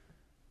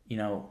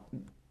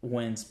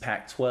 wins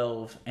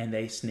Pac-12 and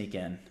they sneak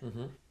in.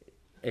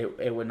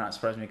 It would not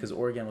surprise me, because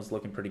Oregon was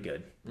looking pretty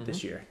good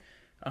this year,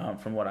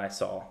 from what I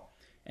saw.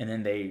 And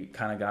then they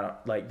kind of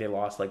got they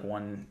lost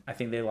one. I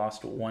think they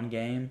lost 1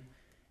 game,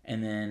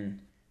 and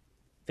then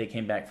they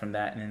came back from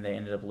that, and then they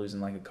ended up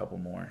losing a couple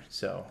more.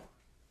 So,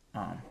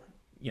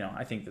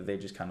 I think that they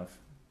just kind of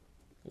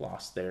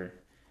lost their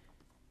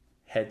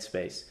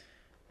headspace.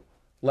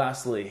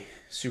 Lastly,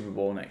 Super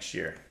Bowl next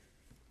year.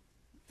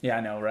 Yeah, I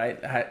know,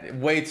 right?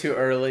 Way too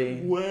early.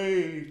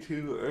 Way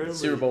too early.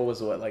 Super Bowl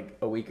was what,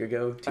 a week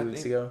ago, 2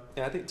 weeks ago?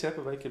 Yeah, I think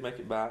Tampa Bay could make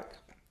it back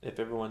if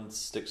everyone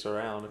sticks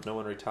around, if no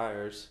one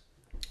retires.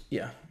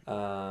 Yeah.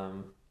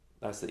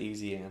 That's the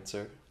easy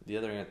answer.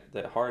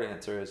 The hard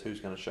answer is who's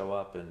going to show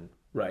up and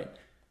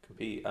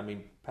compete. I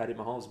mean, Patty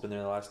Mahomes has been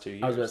there the last 2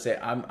 years. I was about to say,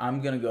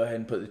 I'm going to go ahead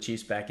and put the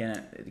Chiefs back in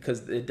it,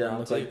 because it doesn't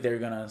look like they're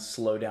going to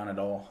slow down at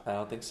all. I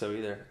don't think so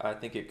either. I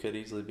think it could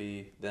easily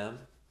be them.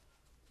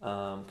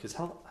 Because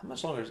how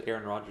much longer does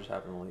Aaron Rodgers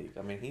have in the league?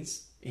 I mean,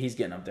 he's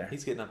getting up there.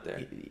 He's getting up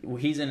there.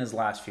 He's in his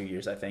last few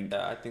years, I think.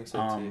 Yeah, I think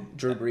so too.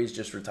 Drew Brees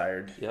just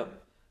retired. Yep.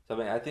 So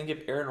I think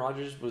if Aaron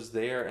Rodgers was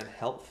there and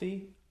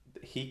healthy,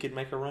 he could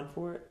make a run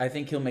for it. I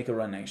think he'll make a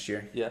run next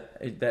year. Yeah.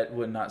 That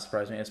would not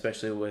surprise me,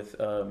 especially with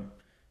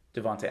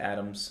Devontae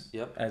Adams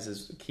Yep. as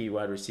his key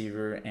wide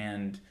receiver,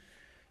 and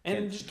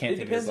And can't it think of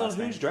his depends on last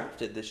who's name.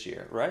 drafted this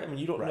year, right? I mean,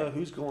 you don't know Right.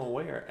 who's going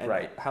where and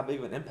Right. how big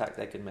of an impact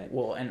that can make.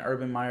 Well, and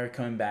Urban Meyer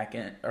coming back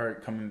in or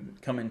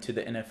coming to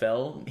the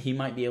NFL, he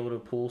might be able to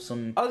pull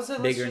some I was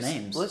saying, bigger let's just,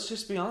 names. Let's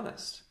just be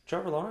honest.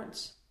 Trevor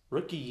Lawrence,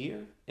 rookie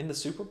year in the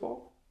Super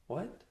Bowl.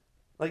 What?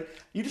 Like,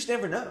 you just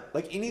never know.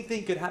 Like,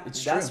 anything could happen.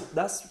 It's that's true.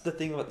 that's the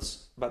thing about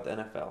the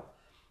NFL.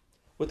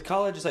 With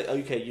college, it's like,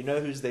 okay, you know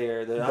who's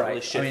there. They're not really Right.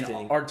 I shifting.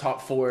 mean, our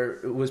top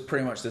four was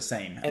pretty much the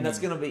same. And that's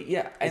going to be,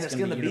 yeah. And it's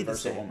going to be the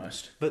universal same.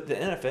 almost. But the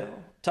NFL,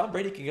 Tom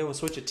Brady can go and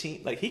switch a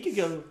team. Like, he could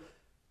go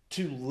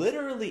to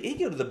he could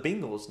go to the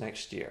Bengals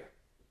next year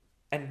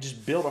and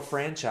just build a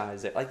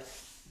franchise there. Like,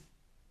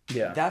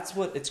 Yeah. that's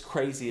what it's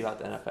crazy about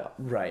the NFL.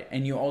 Right.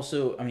 And you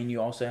also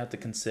have to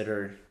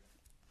consider,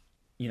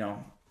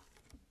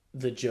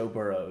 the Joe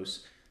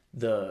Burrows,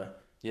 the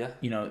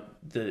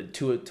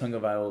Tua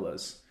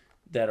Tagovailoas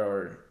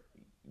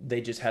they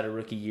just had a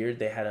rookie year.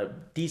 They had a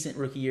decent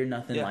rookie year,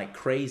 nothing like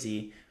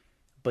crazy,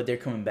 but they're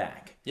coming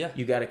back. Yeah.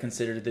 You got to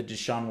consider the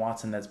Deshaun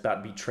Watson that's about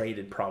to be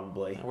traded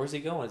probably. Where's he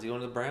going? Is he going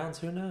to the Browns?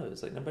 Who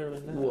knows? Like, nobody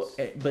really knows.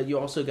 Well, but you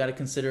also got to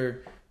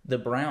consider the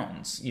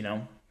Browns,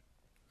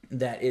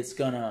 that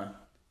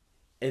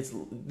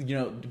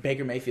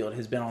Baker Mayfield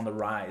has been on the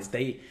rise.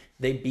 They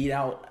beat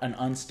out an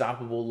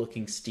unstoppable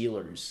looking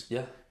Steelers.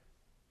 Yeah.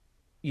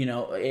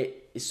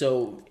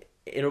 So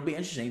it'll be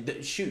interesting. The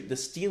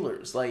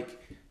Steelers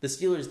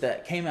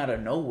that came out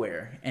of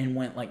nowhere and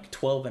went like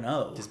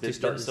 12-0 to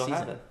start the still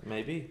have season. it.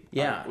 Maybe.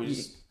 Yeah.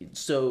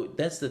 So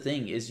that's the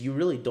thing is you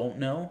really don't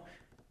know,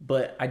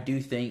 but I do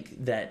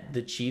think that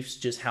the Chiefs,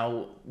 just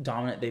how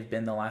dominant they've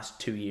been the last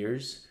 2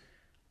 years,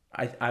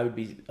 I would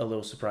be a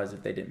little surprised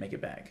if they didn't make it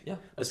back. Yeah.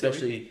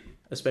 Especially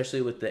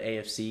with the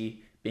AFC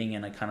being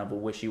in a kind of a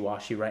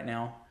wishy-washy right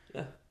now.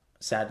 Yeah.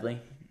 Sadly,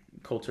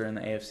 Colts are in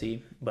the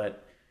AFC,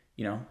 but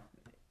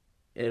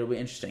it'll be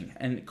interesting.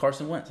 And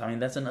Carson Wentz, I mean,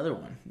 that's another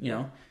one.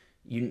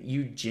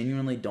 You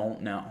genuinely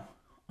don't know.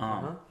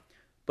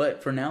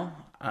 But for now,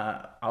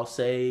 I'll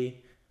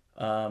say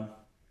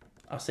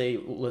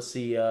let's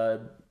see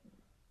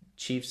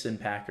Chiefs and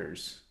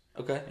Packers.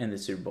 Okay. In the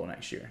Super Bowl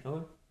next year.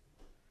 Okay.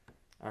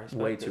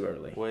 Way too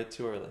early. Way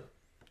too early.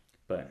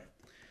 But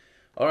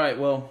all right,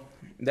 well,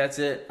 that's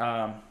it.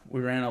 We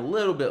ran a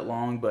little bit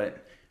long,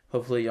 but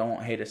hopefully y'all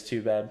won't hate us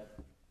too bad.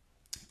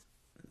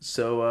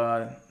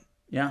 So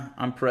yeah,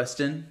 I'm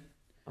Preston.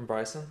 I'm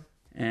Bryson.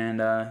 And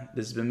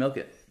this has been Milk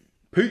It.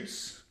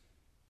 Peace.